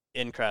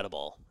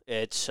incredible.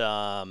 It's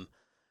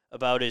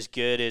about as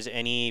good as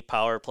any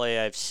power play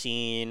I've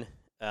seen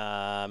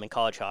in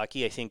college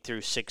hockey. I think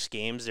through 6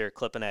 games, they're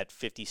clipping at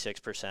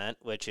 56%,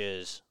 which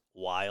is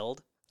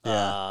wild.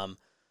 Yeah.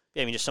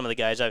 I mean, just some of the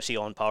guys obviously.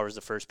 Owen Power's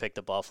the first pick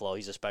to Buffalo.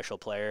 He's a special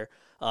player.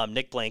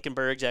 Nick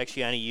Blankenberg's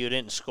actually on a unit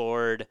and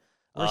scored.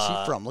 Where's he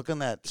from? Look on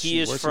that.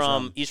 He's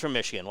from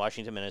Michigan,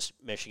 Washington,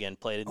 Michigan.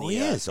 Played in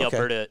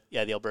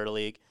the Alberta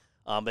League.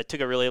 But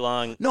took a really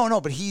long. No,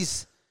 but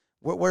he's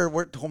where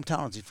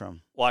hometown is he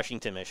from?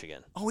 Washington,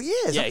 Michigan. Oh, he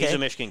is. Yeah, okay. he's a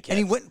Michigan kid. And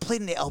he went and played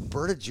in the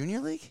Alberta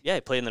Junior League. Yeah,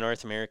 he played in the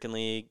North American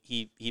League.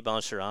 He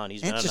bounced around.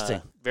 He's been on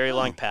a very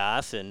long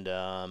path, and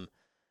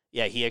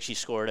he actually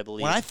scored, I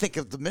believe. When I think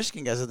of the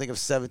Michigan guys, I think of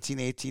 17,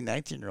 18,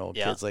 19-year-old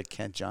kids like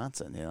Kent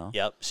Johnson. You know.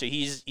 Yep. So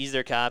he's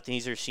their captain.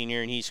 He's their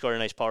senior, and he scored a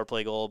nice power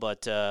play goal.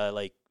 But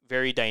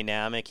very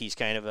dynamic. He's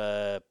kind of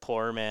a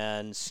poor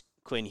man's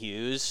Quinn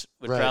Hughes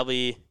would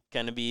probably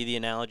kind of be the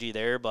analogy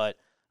there. But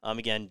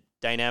again,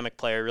 dynamic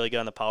player, really good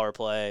on the power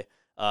play.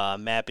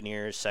 Matt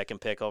Beniers,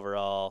 second pick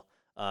overall.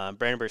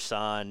 Brandon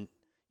Brisson,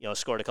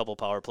 scored a couple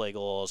power play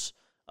goals.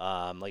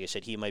 Like I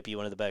said, he might be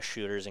one of the best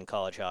shooters in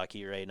college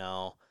hockey right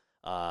now.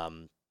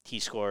 He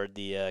scored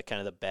the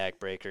kind of the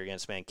backbreaker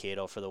against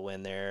Mankato for the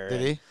win there.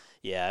 Did he?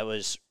 Yeah, it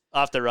was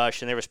off the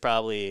rush, and there was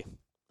probably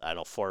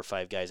 4 or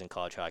 5 guys in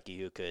college hockey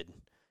who could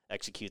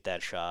execute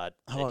that shot.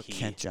 How about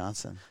Kent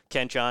Johnson?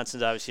 Kent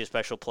Johnson's obviously a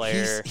special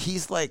player.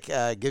 He's like,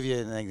 give you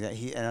an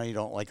example. I know you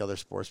don't like other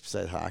sports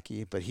besides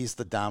hockey, but he's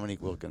the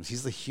Dominique Wilkins.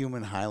 He's the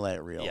human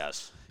highlight reel.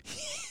 Yes.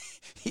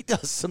 He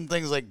does some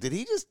things like, did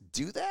he just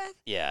do that?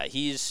 Yeah,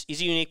 he's a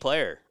unique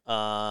player.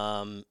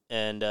 Dylan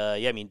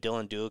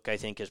Duke, I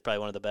think, is probably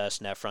one of the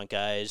best net front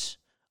guys.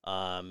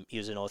 He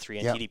was an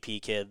 03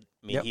 NTDP kid.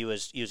 I mean, he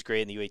was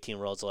great in the U18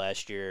 Worlds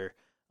last year.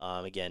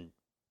 Again,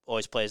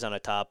 always plays on a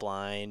top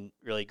line,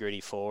 really gritty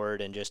forward,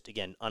 and just,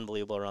 again,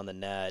 unbelievable around the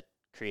net,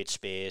 creates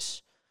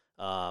space.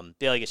 Like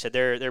I said,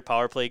 they're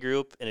power play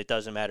group, and it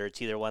doesn't matter.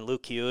 It's either one.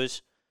 Luke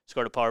Hughes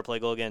scored a power play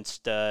goal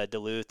against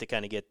Duluth to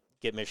kind of get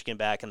Michigan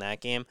back in that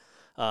game.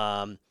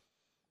 Like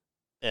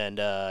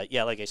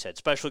I said,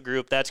 special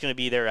group, that's going to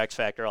be their X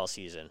factor all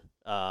season.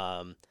 They're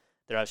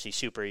obviously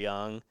super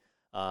young.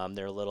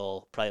 They're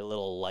probably a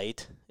little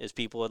light, as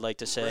people would like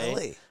to say.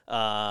 Really?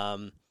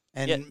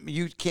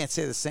 You can't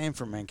say the same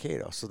for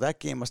Mankato. So that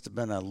game must have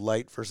been a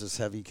light versus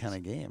heavy kind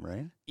of game,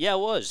 right? Yeah, it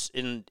was.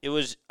 And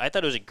I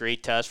thought it was a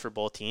great test for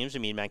both teams. I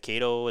mean,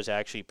 Mankato was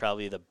actually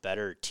probably the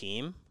better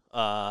team.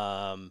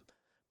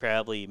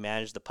 Probably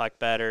managed the puck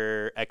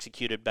better,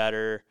 executed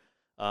better.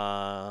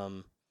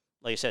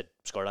 Like I said,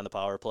 scored on the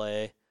power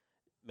play.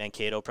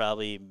 Mankato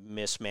probably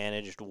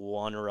mismanaged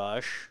one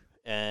rush,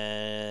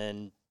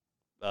 and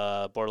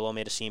Bordelot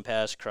made a seam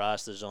pass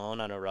across the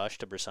zone on a rush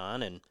to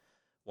Brisson, and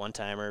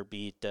one-timer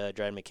beat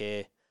Dryden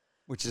McKay.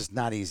 Which is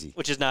not easy.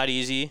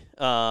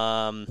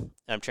 I'm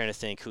trying to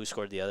think who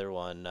scored the other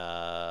one.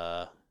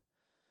 Was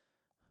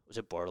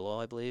it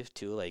Bordelot, I believe,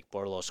 too? Like,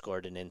 Bordelot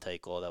scored an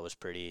in-tight goal that was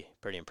pretty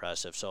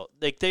impressive. So,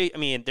 they're,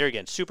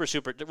 again, super,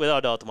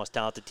 without doubt, the most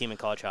talented team in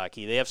college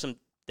hockey. They're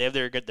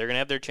going to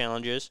have their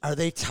challenges. Are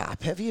they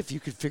top-heavy? If you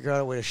could figure out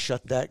a way to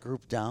shut that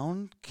group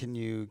down, can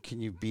you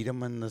beat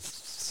them in the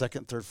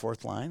second, third,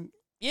 fourth line?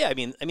 Yeah, I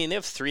mean, they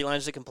have 3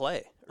 lines that can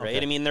play, right?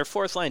 Okay. I mean, their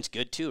fourth line's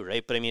good too,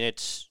 right? But I mean,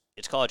 it's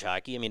college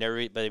hockey. I mean,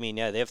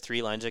 they have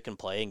 3 lines that can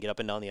play and get up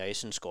and down the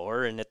ice and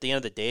score. And at the end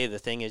of the day, the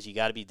thing is, you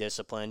got to be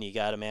disciplined. You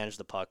got to manage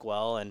the puck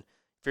well. And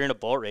if you're going to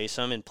boat race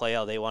them and play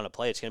how they want to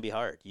play, it's going to be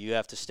hard. You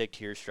have to stick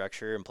to your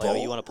structure and play how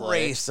you want to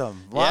play. Race them.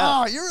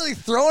 Wow, you're really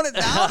throwing it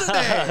down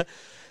today.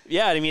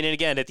 Yeah, I mean, and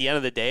again, at the end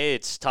of the day,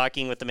 it's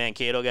talking with the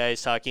Mankato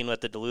guys, talking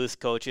with the Duluth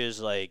coaches.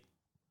 Like,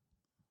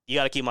 you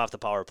got to keep him off the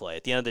power play.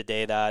 At the end of the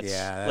day, that's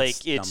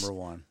it's number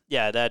one.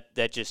 Yeah,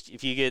 that just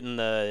if you get in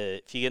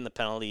the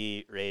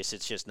penalty race,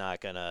 it's just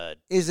not gonna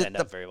end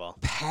up very well.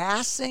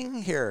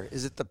 Passing here?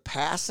 Is it the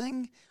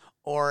passing,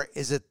 or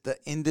is it the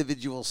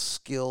individual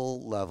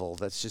skill level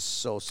that's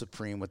just so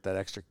supreme with that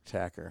extra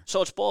attacker?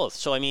 So it's both.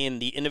 So I mean,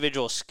 the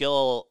individual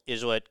skill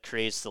is what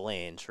creates the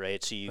lanes,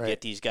 right? So you get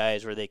these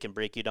guys where they can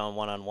break you down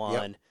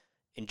one-on-one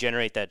and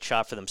generate that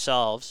shot for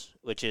themselves,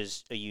 which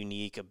is a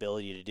unique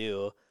ability to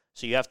do.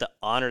 So you have to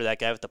honor that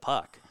guy with the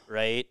puck,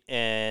 right?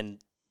 And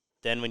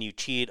then when you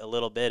cheat a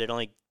little bit,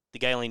 the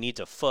guy only needs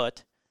a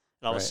foot,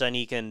 and all of a sudden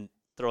he can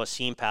throw a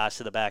seam pass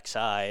to the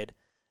backside,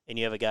 and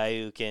you have a guy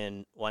who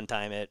can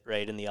one-time it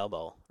right in the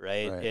elbow,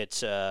 right?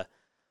 It's like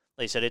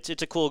I said,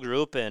 it's a cool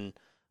group, and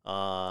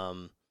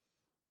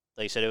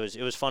like I said,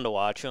 it was fun to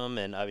watch them,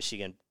 and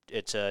obviously again,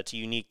 it's a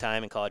unique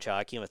time in college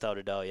hockey, and without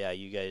a doubt,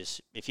 you guys,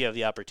 if you have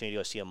the opportunity to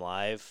go see them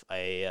live,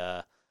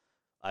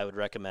 I would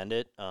recommend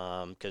it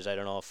because I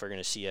don't know if we're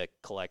going to see a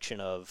collection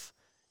of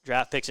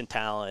draft picks and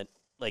talent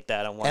like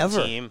that on one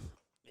team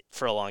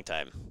for a long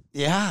time.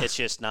 Yeah. It's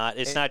just not.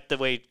 It's not the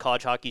way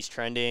college hockey's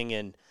trending,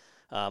 and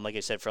like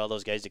I said, for all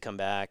those guys to come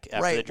back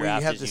after the draft, where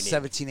you have is the unique.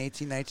 17,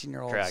 18,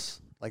 19-year-olds.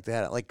 Correct. Like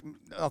that. Like,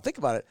 I'll think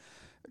about it.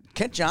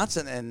 Kent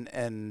Johnson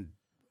and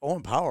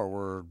Owen Power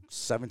were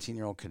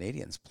 17-year-old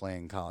Canadians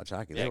playing college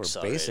hockey. They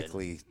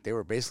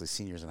were basically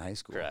seniors in high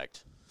school.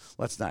 Correct.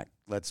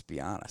 Let's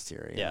be honest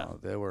here. You know,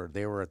 they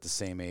were at the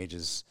same age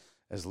as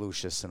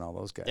Lucius and all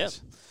those guys. Yep.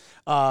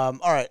 All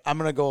right, I'm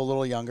gonna go a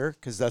little younger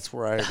because that's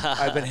where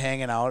I've been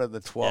hanging out at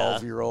the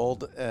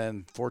 12-year-old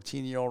and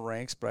 14-year-old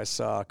ranks. But I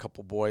saw a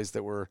couple boys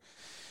that were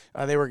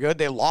they were good.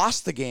 They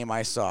lost the game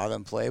I saw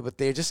them play, but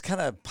they just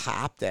kind of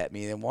popped at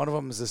me. And one of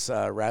them is this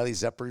Riley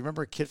Zepper.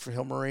 Remember a kid from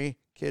Hillmarie?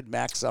 Kid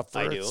Max Zepper.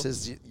 I do. It's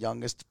his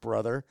youngest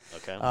brother.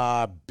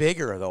 Okay.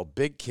 Bigger though,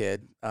 big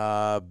kid.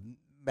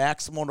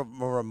 Max more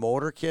of a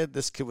motor kid.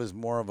 This kid was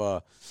more of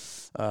a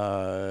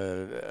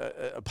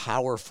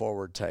power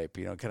forward type,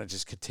 kind of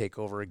just could take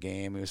over a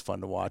game. It was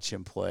fun to watch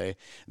him play. And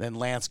then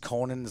Lance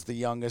Conan is the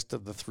youngest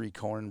of the three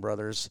Conan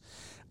brothers.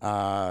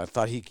 I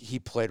thought he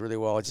played really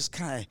well. It just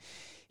kind of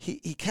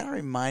he kind of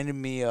reminded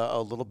me a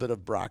little bit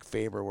of Brock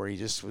Faber, where he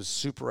just was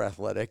super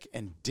athletic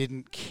and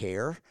didn't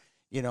care.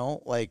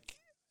 Like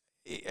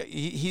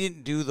he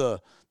didn't do the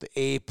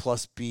A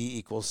plus B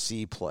equals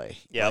C play.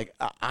 Yeah, like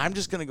I'm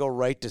just gonna go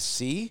right to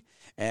C.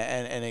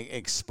 And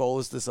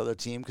expose this other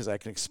team because I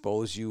can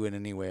expose you in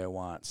any way I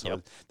want.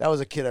 So that was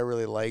a kid I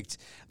really liked.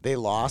 They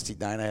lost.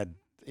 Edina had,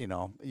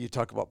 you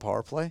talk about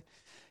power play.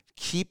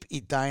 Keep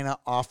Edina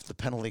off the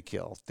penalty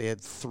kill. They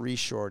had 3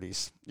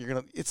 shorties.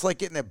 It's like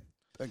getting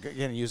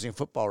again, using a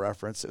football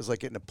reference, it was like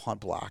getting a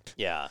punt blocked.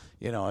 Yeah.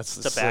 It's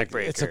a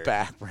backbreaker. It's a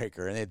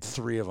backbreaker, and they had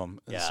 3 of them.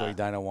 And yeah. So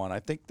Edina won. I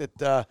think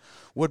that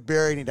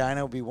Woodbury and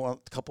Edina will be a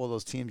couple of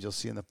those teams you'll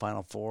see in the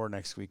Final Four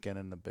next weekend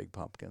in the Big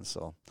Pumpkin.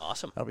 So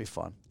awesome. That'll be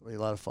fun. It'll be a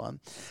lot of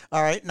fun.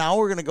 All right, now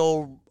we're going to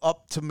go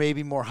up to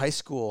maybe more high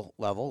school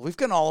level. We've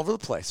gone all over the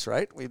place,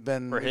 right? We're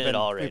hitting it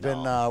all right now. We've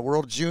been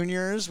World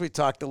Juniors. We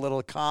talked a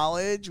little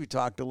college. We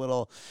talked a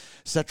little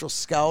Central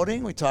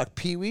Scouting. We talked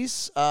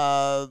Pee-wees.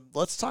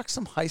 Let's talk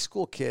some high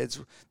school kids.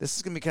 This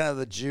is going to be kind of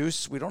the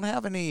juice. We don't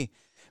have any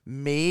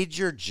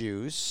major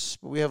juice,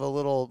 but we have a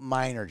little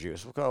minor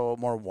juice. We'll call it a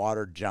more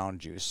watered down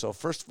juice. So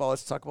first of all,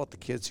 let's talk about the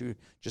kids who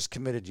just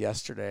committed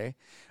yesterday.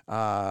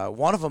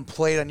 One of them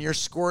played on your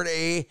Scored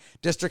A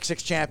District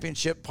 6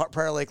 championship,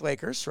 Prior Lake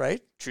Lakers,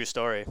 right? True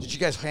story. Did you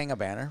guys hang a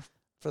banner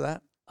for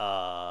that?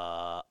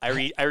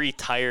 I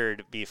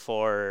retired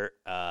before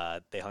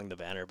they hung the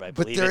banner, but I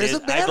believe there is a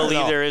banner. I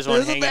believe there is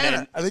one hanging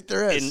in. I think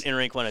there is in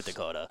Rink 1 at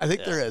Dakota. I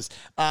think there is.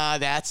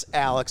 That's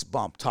Alex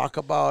Bump. Talk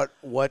about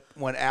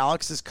when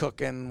Alex is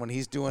cooking, when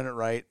he's doing it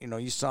right.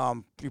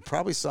 You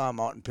probably saw him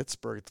out in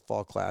Pittsburgh at the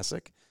Fall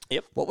Classic.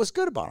 Yep. What was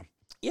good about him?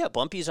 Yeah,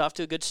 Bumpy's off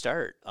to a good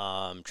start.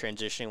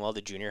 Transitioning well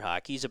to junior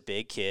hockey. He's a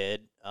big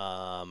kid.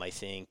 I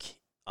think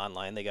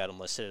online they got him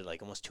listed at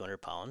like almost 200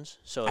 pounds.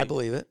 So I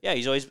believe it. Yeah,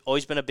 he's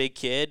always been a big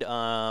kid.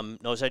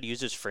 Knows how to use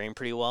his frame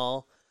pretty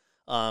well.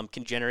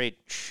 Can generate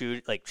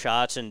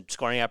shots and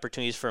scoring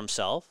opportunities for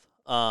himself.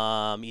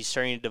 He's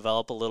starting to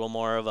develop a little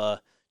more of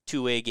a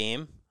two-way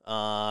game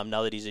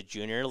now that he's a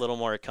junior. A little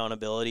more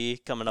accountability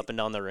coming up and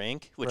down the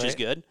rink, which is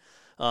good.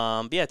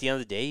 But yeah, at the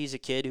end of the day, he's a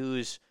kid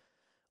who's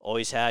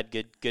always had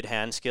good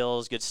hand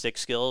skills, good stick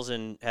skills,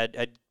 and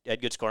had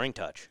good scoring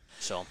touch.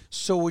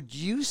 So would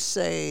you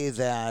say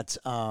that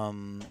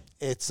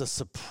it's a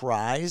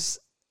surprise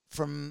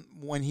from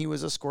when he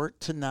was a squirt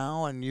to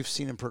now, and you've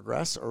seen him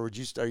progress, or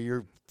did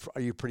you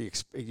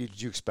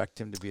expect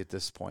him to be at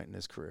this point in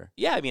his career?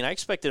 Yeah, I mean, I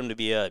expected him to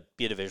be a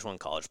Division I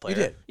college player.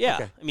 You did? Yeah.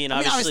 Okay. I mean,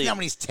 obviously not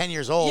when he's 10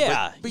 years old.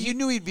 Yeah, but you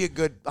knew he'd be a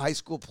good high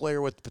school player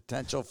with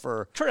potential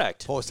for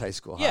post high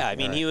school. Yeah, I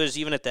mean, he was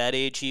even at that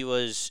age. He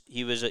was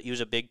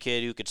a big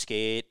kid who could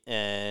skate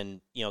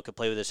and could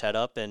play with his head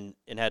up and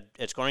had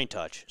scoring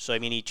touch. So I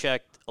mean, he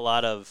checked a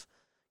lot of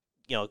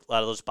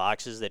those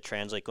boxes that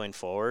translate going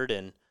forward,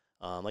 and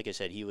Like I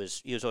said, he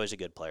was always a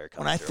good player.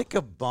 When I think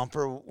of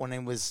Bumper, when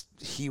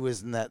he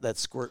was in that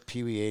squirt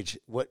peewee age,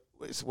 what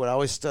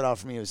always stood out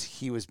for me was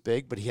he was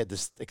big, but he had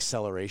this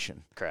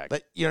acceleration. Correct.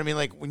 But you know what I mean?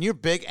 Like when you're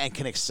big and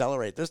can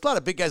accelerate, there's a lot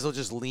of big guys that'll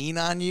just lean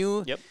on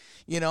you. Yep.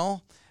 You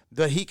know,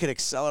 but he could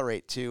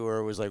accelerate too, or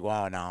it was like,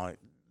 wow, now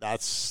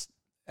that's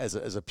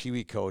as a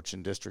peewee coach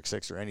in District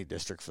 6 or any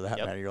district for that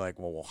matter, you're like,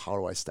 well, how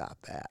do I stop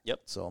that?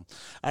 Yep. So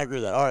I agree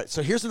with that. All right,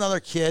 so here's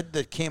another kid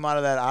that came out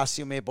of that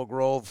Osseo Maple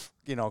Grove,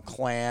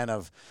 clan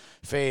of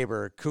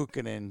Faber,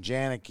 Kukkonen,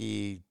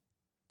 Janicki,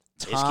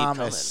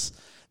 Thomas,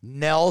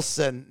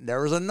 Nelson.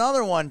 There was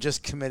another one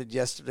just committed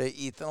yesterday,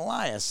 Ethan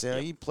Elias.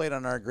 He played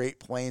on our Great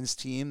Plains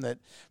team that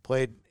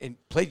played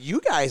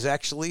you guys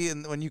actually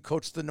when you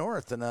coached the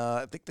North and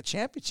I think the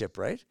championship,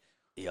 right?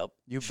 Yep.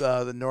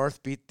 The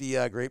North beat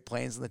the Great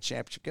Plains in the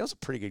championship. It was a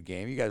pretty good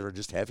game. You guys were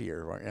just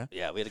heavier, weren't you?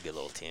 Yeah, we had a good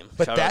little team.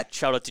 But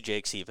shout out to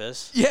Jake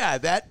Cephas. Yeah,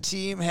 that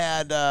team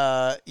had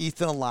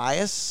Ethan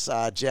Elias,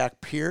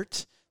 Jack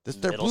Peart.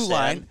 Their blue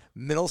line,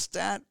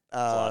 Middlestat,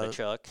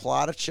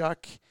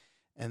 Plotachuk,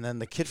 and then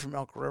the kid from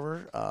Elk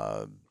River,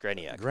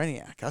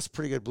 Greniak. That's a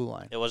pretty good blue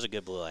line. It was a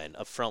good blue line.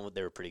 Up front,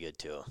 they were pretty good,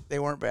 too. They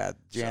weren't bad.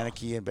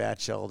 Janicki and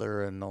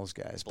Batchelder and those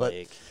guys.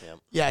 Blake,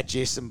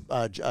 Jackson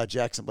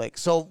Blake.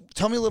 So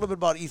tell me a little bit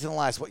about Ethan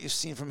Elias, what you've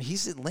seen from him.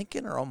 He's in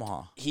Lincoln or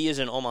Omaha? He is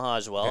in Omaha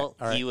as well.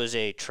 Okay. Right. He was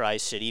a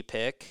Tri-City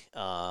pick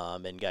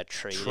and got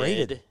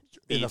traded.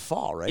 In the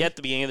fall, right? Yeah, at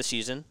the beginning of the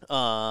season.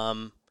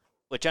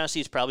 Which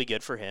honestly is probably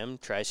good for him.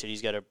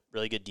 Tri-City's got a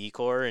really good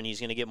D-core, and he's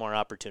going to get more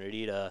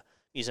opportunity to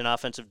 – he's an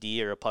offensive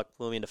D or a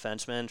puck-moving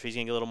defenseman, so he's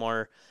going to get a little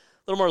more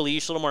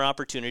leash, a little more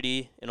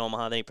opportunity in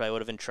Omaha than he probably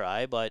would have in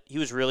Tri. But he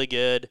was really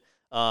good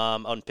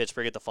out in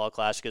Pittsburgh at the Fall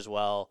Classic as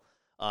well.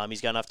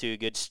 He's gotten off to a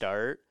good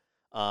start.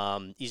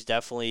 He's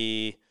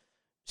definitely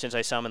 – since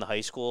I saw him in the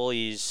high school,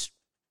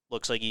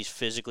 looks like he's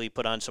physically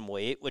put on some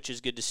weight, which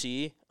is good to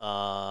see.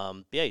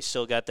 He's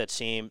still got that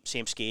same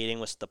skating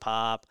with the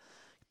pop.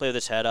 Play with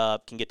his head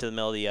up, can get to the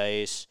middle of the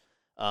ice.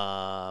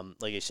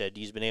 Like I said,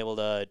 he's been able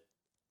to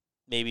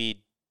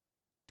maybe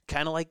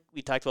kind of like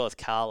we talked about with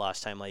Cal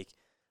last time. Like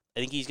I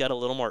think he's got a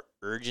little more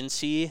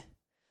urgency.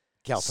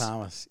 Cal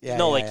Thomas,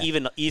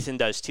 even Ethan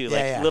does too.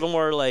 A little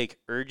more like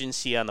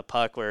urgency on the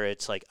puck, where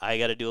it's like I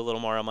got to do a little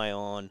more on my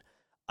own.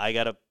 I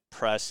got to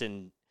press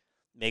and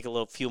make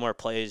a few more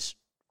plays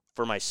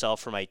for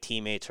myself, for my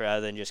teammates,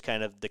 rather than just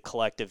kind of the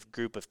collective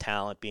group of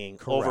talent being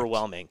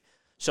overwhelming.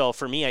 So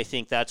for me, I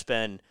think that's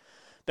been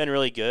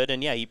really good,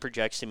 and he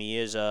projects to me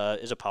as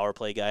a power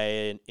play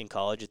guy in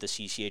college at the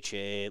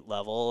CCHA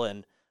level,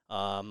 and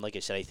like I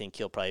said, I think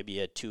he'll probably be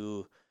a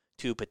two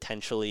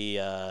potentially,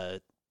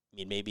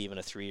 maybe even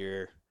a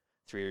three-year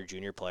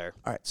junior player.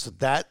 All right, so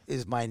that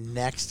is my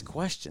next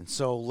question.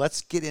 So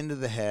let's get into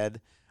the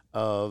head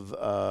of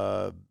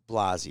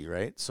Blasey,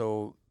 right?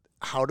 So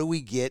how do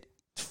we get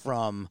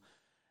from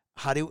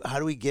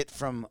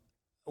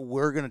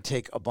we're going to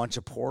take a bunch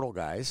of portal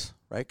guys,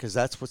 right? Because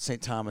that's what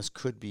St. Thomas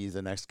could be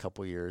the next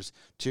couple of years,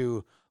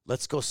 to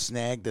let's go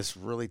snag this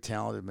really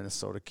talented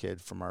Minnesota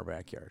kid from our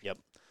backyard. Yep.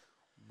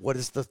 What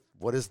is the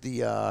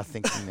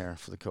thinking there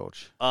for the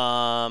coach?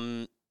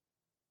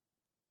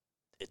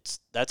 It's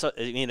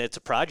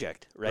a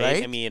project,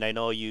 right? I mean, I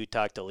know you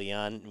talked to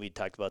Leon. We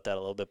talked about that a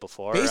little bit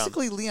before.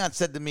 Basically, Leon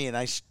said to me, and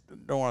I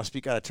don't want to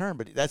speak out of turn,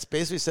 but that's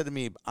basically said to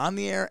me on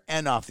the air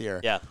and off the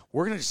air. Yeah,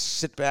 we're going to just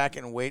sit back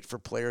and wait for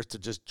players to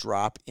just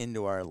drop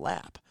into our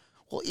lap.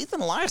 Well,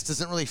 Ethan Elias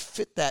doesn't really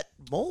fit that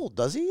mold,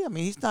 does he? I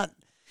mean, he's not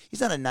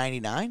a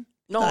 99.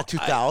 No, not a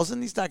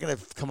 2000. He's not going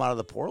to come out of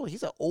the portal.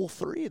 He's a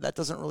 03. That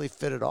doesn't really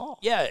fit at all.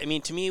 Yeah, I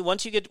mean, to me,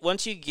 once you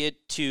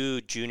get to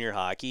junior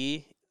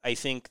hockey, I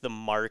think the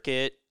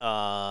market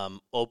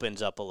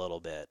opens up a little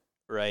bit,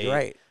 right?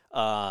 Right.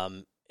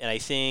 And I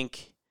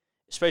think,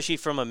 especially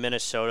from a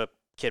Minnesota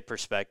kid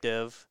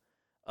perspective,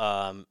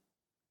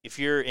 if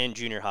you're in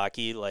junior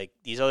hockey, like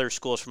these other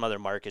schools from other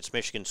markets,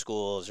 Michigan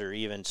schools or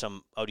even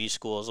some out east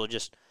schools,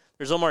 there's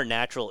a little more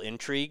natural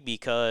intrigue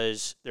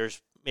because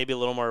there's maybe a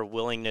little more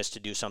willingness to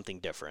do something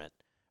different,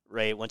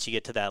 right? Once you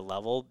get to that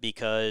level,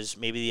 because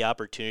maybe the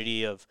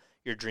opportunity of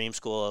your dream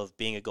school of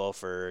being a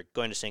Gopher,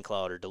 going to St.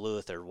 Cloud or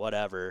Duluth or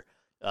whatever,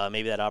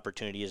 maybe that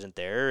opportunity isn't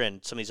there.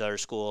 And some of these other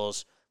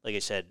schools, like I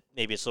said,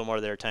 maybe it's a little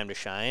more their time to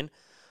shine.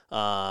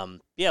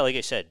 Like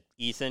I said,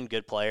 Ethan,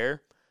 good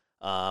player.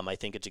 I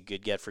think it's a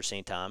good get for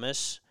St.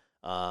 Thomas.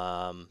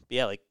 When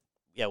they're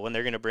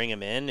going to bring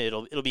him in,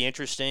 it'll be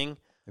interesting.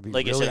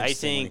 Like I said, I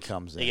think,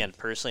 again,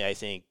 personally, I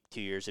think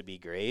 2 years would be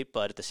great.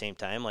 But at the same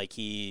time,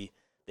 they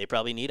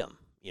probably need him.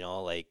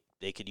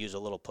 They could use a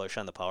little push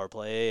on the power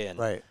play and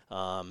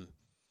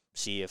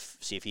see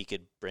if he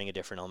could bring a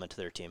different element to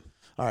their team.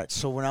 All right,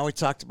 so now we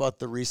talked about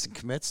the recent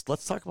commits.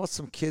 Let's talk about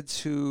some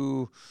kids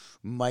who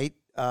might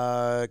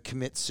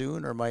commit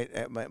soon or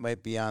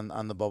might be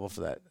on the bubble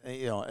for that.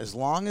 As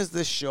long as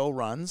this show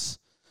runs,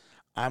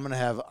 I'm going to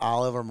have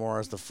Oliver Moore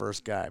as the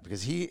first guy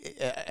because he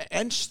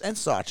and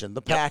Sachin,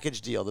 the package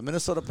deal, the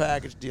Minnesota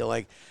package deal,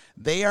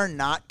 they are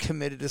not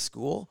committed to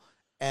school,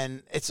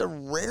 and it's a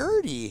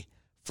rarity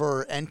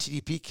for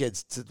NTDP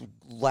kids to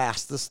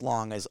last this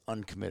long as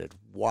uncommitted?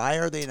 Why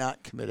are they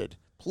not committed?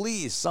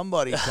 Please,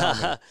 somebody tell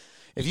me.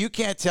 If you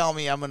can't tell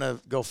me, I'm going to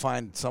go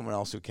find someone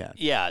else who can.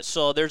 Yeah,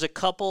 so there's a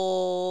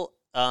couple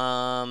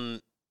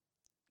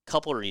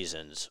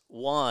reasons.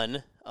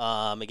 One,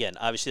 again,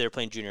 obviously they're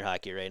playing junior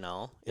hockey right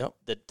now. Yep.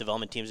 The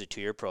development team's a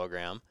 2-year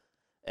program.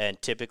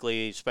 And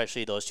typically,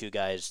 especially those two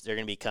guys, they're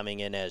going to be coming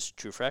in as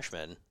true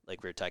freshmen,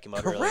 like we were talking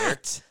about earlier.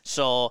 Correct.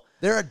 So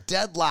they're a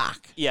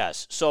deadlock.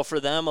 Yes. So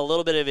for them, a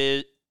little bit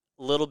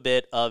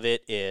of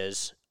it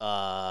is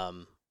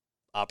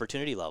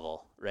opportunity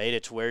level, right?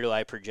 It's where do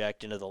I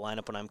project into the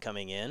lineup when I'm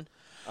coming in?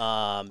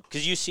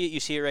 Because you see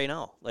it right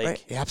now. Like,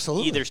 right.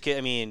 Absolutely. There's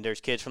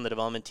kids from the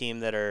development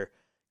team that are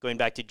going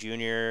back to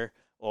junior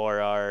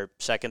or our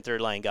second, third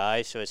line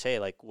guys. So it's, hey,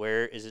 like,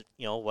 where is it?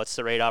 What's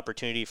the right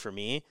opportunity for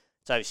me?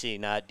 It's obviously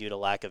not due to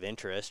lack of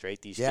interest,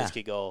 right? These kids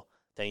could go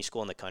to any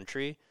school in the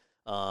country.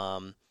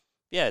 At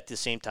the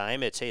same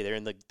time, it's, hey, they're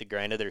in the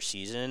grind of their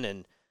season,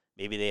 and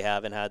maybe they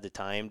haven't had the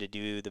time to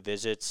do the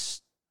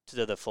visits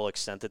to the full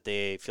extent that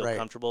they feel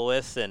comfortable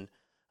with. And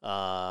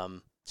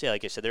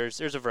like I said, there's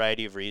a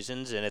variety of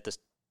reasons, and at the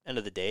end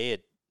of the day,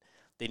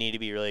 they need to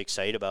be really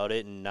excited about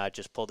it and not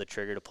just pull the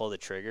trigger to pull the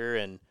trigger.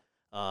 And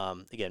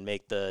again,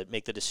 make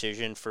the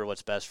decision for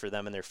what's best for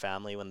them and their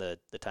family when the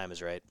time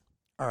is right.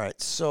 All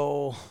right,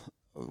 so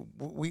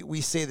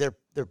we say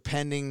they're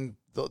pending.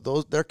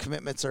 Their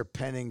commitments are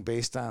pending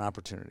based on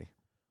opportunity.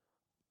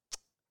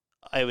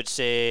 I would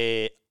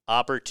say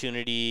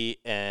opportunity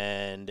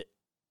and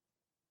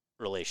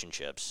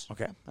relationships.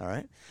 Okay, all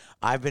right.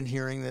 I've been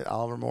hearing that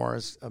Oliver Moore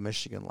is a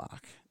Michigan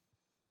lock.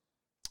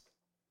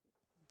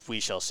 We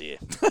shall see.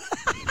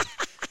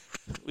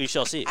 We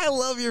shall see. I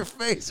love your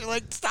face. You're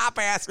like, stop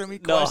asking me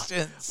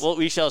questions. Well,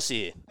 we shall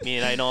see. I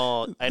mean, I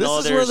know.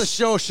 This is where the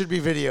show should be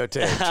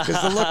videotaped,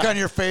 because the look on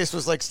your face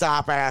was like,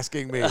 stop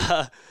asking me.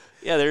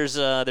 There's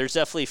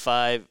definitely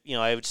 5.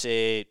 I would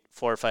say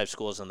 4 or 5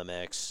 schools in the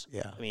mix.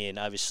 Yeah. I mean,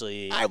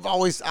 obviously,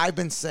 I've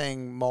been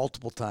saying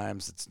multiple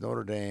times it's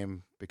Notre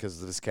Dame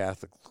because of his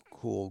Catholic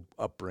cool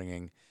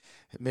upbringing,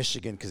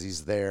 Michigan because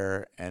he's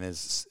there and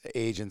his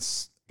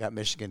agents got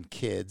Michigan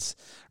kids,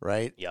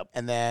 right? Yep.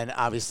 And then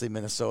obviously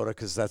Minnesota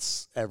because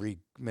that's every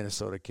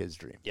Minnesota kid's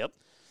dream. Yep.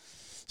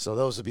 So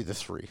those would be the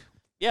 3.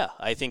 Yeah,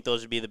 I think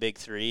those would be the big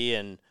 3,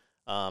 and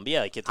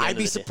like at the end I'd of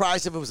be the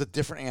surprised if it was a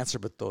different answer,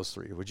 but those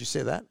 3. Would you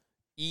say that?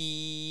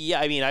 Yeah,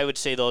 I mean, I would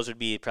say those would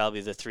be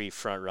probably the 3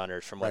 front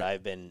runners from what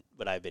I've been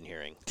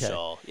hearing. Okay.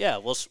 So yeah,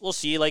 we'll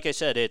see. Like I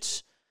said,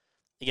 it's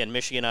again,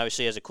 Michigan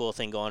obviously has a cool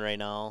thing going right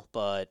now,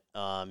 but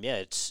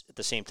it's at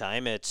the same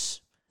time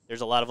there's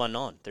a lot of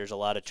unknown. There's a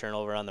lot of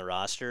turnover on the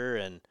roster,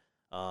 and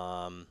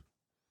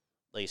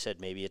like you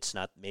said, maybe that's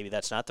not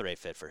the right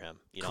fit for him.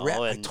 Correct.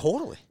 And,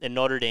 totally. And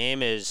Notre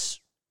Dame is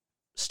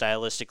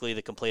stylistically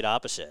the complete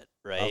opposite,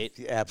 right?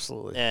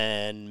 Absolutely.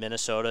 And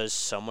Minnesota is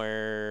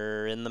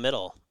somewhere in the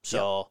middle.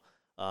 So,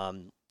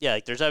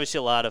 like there's obviously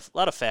a lot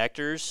of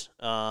factors,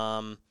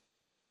 that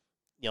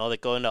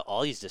go into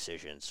all these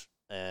decisions.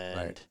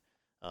 And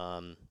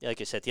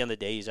like I said, at the end of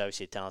the day, he's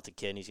obviously a talented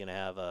kid, and he's going to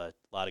have a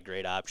lot of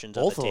great options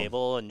on the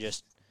table, and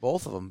just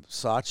both of them,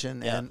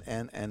 Sachin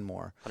and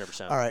more.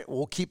 100%. All right,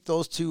 we'll keep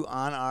those 2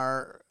 on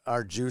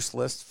our juice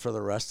list for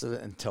the rest of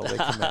it until they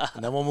commit,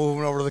 and then we'll move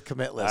over to the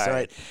commit list. All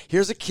right.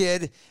 Here's a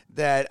kid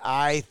that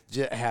I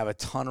have a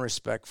ton of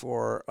respect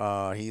for.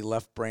 He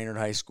left Brainerd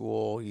High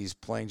School. He's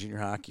playing junior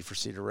hockey for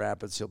Cedar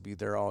Rapids. He'll be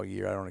there all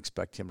year. I don't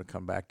expect him to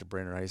come back to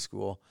Brainerd High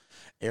School.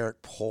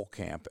 Eric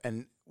Polkamp.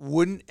 And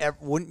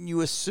wouldn't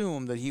you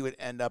assume that he would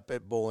end up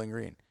at Bowling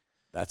Green?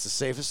 That's a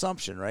safe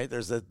assumption, right?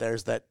 There's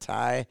that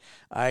Ty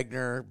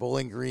Eigner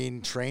Bowling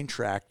Green train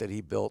track that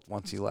he built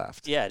once he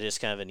left. Yeah, just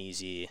kind of an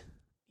easy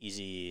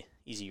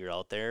year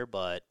out there.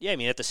 But yeah, I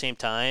mean, at the same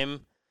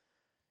time,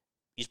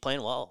 he's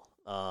playing well.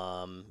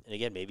 And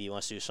again, maybe he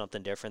wants to do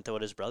something different than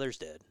what his brothers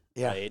did.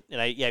 Yeah. Right? And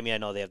I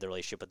know they have the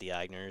relationship with the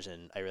Eigners,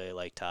 and I really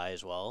like Ty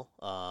as well.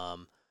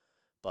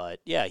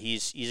 But yeah,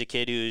 he's a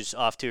kid who's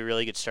off to a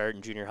really good start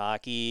in junior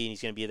hockey, and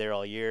he's going to be there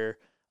all year.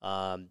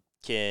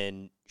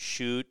 Can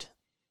shoot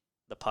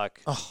the puck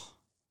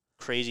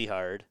crazy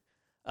hard.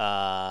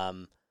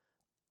 And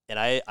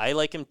I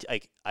like him.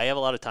 I have a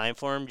lot of time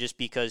for him just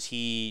because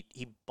he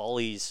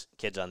bullies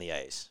kids on the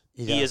ice.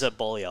 He is a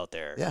bully out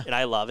there, and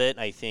I love it.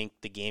 I think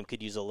the game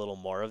could use a little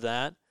more of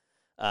that,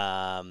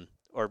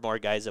 or more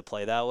guys that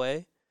play that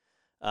way.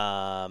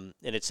 And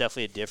it's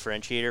definitely a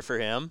differentiator for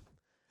him.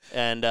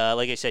 And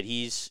like I said,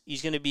 he's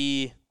going to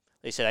be.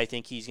 Like I said, I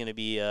think he's going to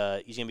be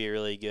a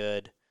really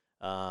good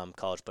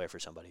college player for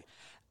somebody.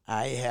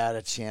 I had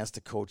a chance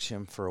to coach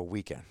him for a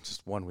weekend,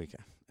 just one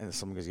weekend. And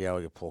someone goes, "Yeah,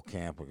 we get Pole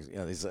Camp."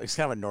 He's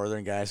kind of a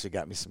northern guy, so he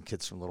got me some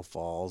kids from Little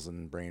Falls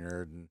and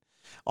Brainerd and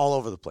all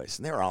over the place.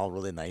 And they were all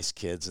really nice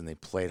kids, and they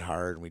played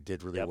hard, and we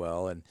did really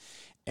well.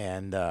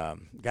 And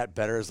got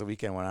better as the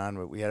weekend went on.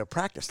 But we had a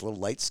practice, a little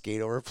light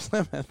skate over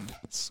Plymouth.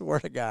 Swear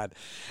to God,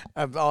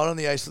 I'm out on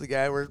the ice with the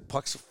guy. Where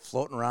pucks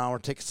floating around. We're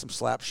taking some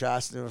slap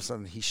shots, and all of a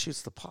sudden he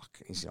shoots the puck.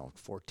 He's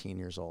 14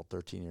 years old,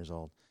 13 years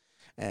old.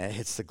 and it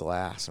hits the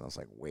glass. And I was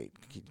like, wait,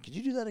 could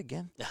you do that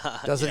again?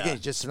 Does it again?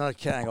 Just another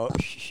kid. I go,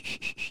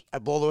 I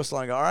blow the whistle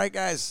and I go, all right,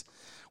 guys,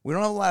 we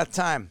don't have a lot of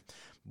time,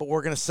 but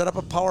we're going to set up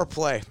a power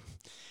play.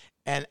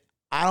 And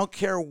I don't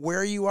care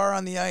where you are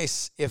on the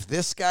ice. If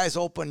this guy's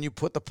open, you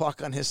put the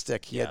puck on his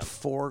stick. He had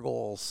 4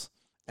 goals,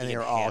 and they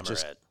were all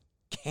just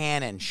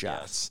cannon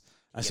shots.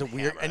 I said,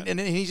 weird. And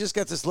he just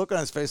got this look on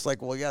his face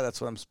like, well, yeah,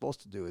 that's what I'm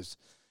supposed to do is,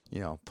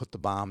 put the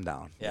bomb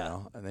down.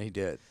 And then he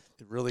did.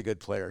 Really good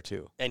player,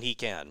 too. And he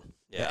can.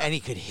 Yeah. And he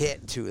could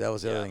hit, too. That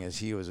was the other thing is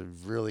he was a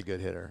really good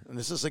hitter. And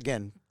this is,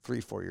 again,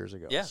 3-4 years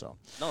ago. Yeah. So.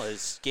 No,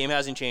 his game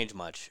hasn't changed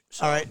much.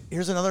 So. All right.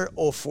 Here's another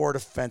 04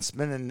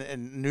 defenseman.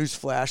 And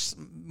newsflash,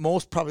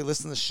 most probably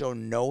listening to the show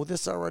know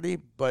this already,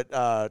 but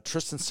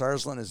Tristan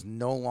Sarsland is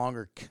no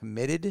longer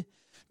committed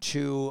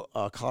to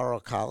Colorado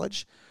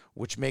College,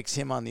 which makes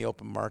him on the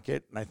open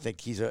market. And I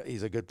think he's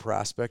a good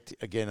prospect.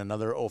 Again,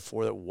 another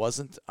 04 that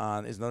wasn't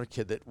on is another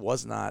kid that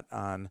was not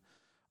on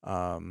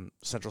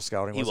Central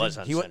Scouting. He was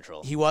on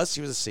Central. He was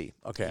a C.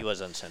 Okay. He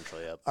was on Central.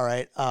 Yep. All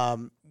right.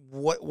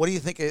 What do you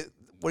think?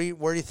 Where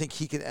do you think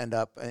he could end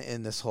up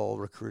in this whole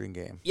recruiting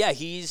game? Yeah,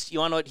 he's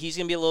gonna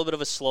be a little bit of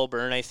a slow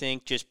burn, I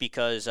think, just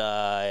because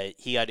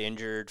he got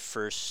injured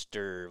first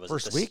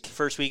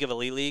week of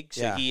Elite League,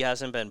 so he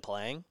hasn't been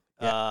playing.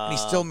 Yeah, and he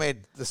still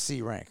made the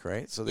C rank,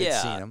 right? So they'd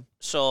seen him.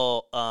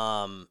 So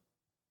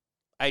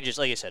I just,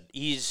 like I said,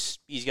 he's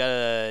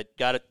got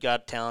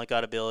talent,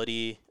 got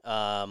ability.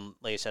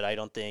 Like I said, I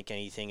don't think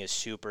anything is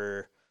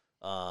super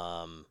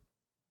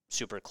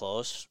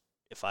close,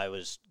 if I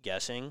was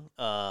guessing.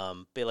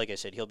 But like I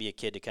said, he'll be a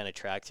kid to kind of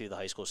track through the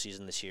high school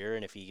season this year,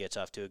 and if he gets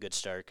off to a good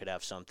start, could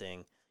have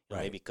something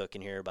maybe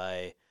cooking here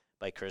by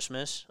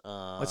Christmas.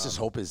 Let's just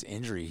hope his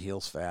injury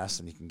heals fast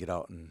and he can get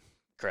out and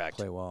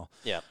play well.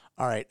 Yeah.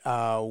 All right.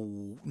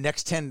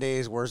 Next 10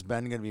 days, where's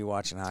Ben going to be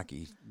watching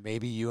hockey?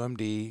 Maybe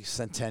UMD,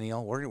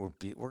 Centennial. We're going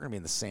to be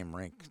in the same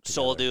rink together.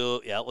 So we'll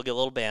get a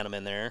little Bantam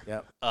in there.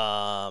 Yep.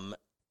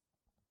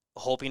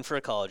 Hoping for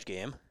a college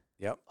game.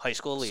 Yep. High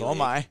school league. So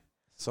am I.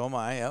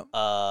 Yep.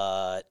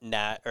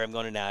 I'm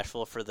going to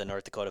Nashville for the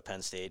North Dakota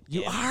Penn State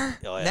game. You are?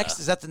 Oh, yeah.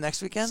 Is that the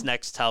next weekend? It's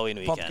next Halloween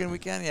weekend. Pumpkin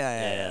weekend?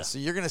 Yeah. So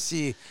you're going to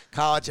see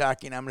college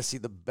hockey, and I'm going to see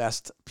the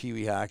best Pee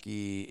Wee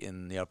hockey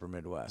in the upper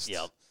Midwest.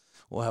 Yep.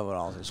 We'll have it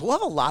all. So we'll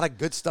have a lot of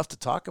good stuff to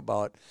talk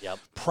about. Yep.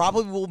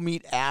 Probably we'll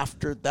meet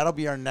after. That'll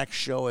be our next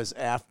show is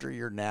after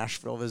your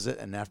Nashville visit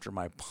and after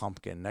my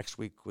pumpkin. Next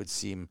week would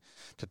seem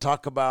to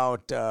talk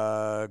about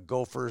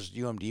Gophers,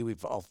 UMD.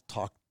 We've all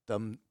talked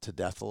them to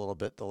death a little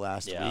bit the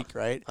last week,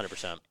 right?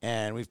 100%.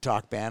 And we've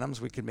talked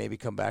Bantams. We could maybe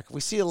come back. If we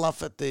see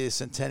enough at the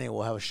Centennial,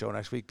 we'll have a show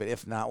next week. But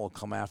if not, we'll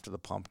come after the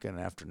pumpkin and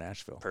after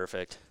Nashville.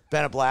 Perfect.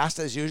 Been a blast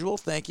as usual.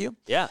 Thank you.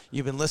 Yeah.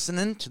 You've been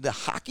listening to the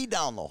Hockey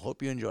Downlow.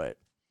 Hope you enjoy it.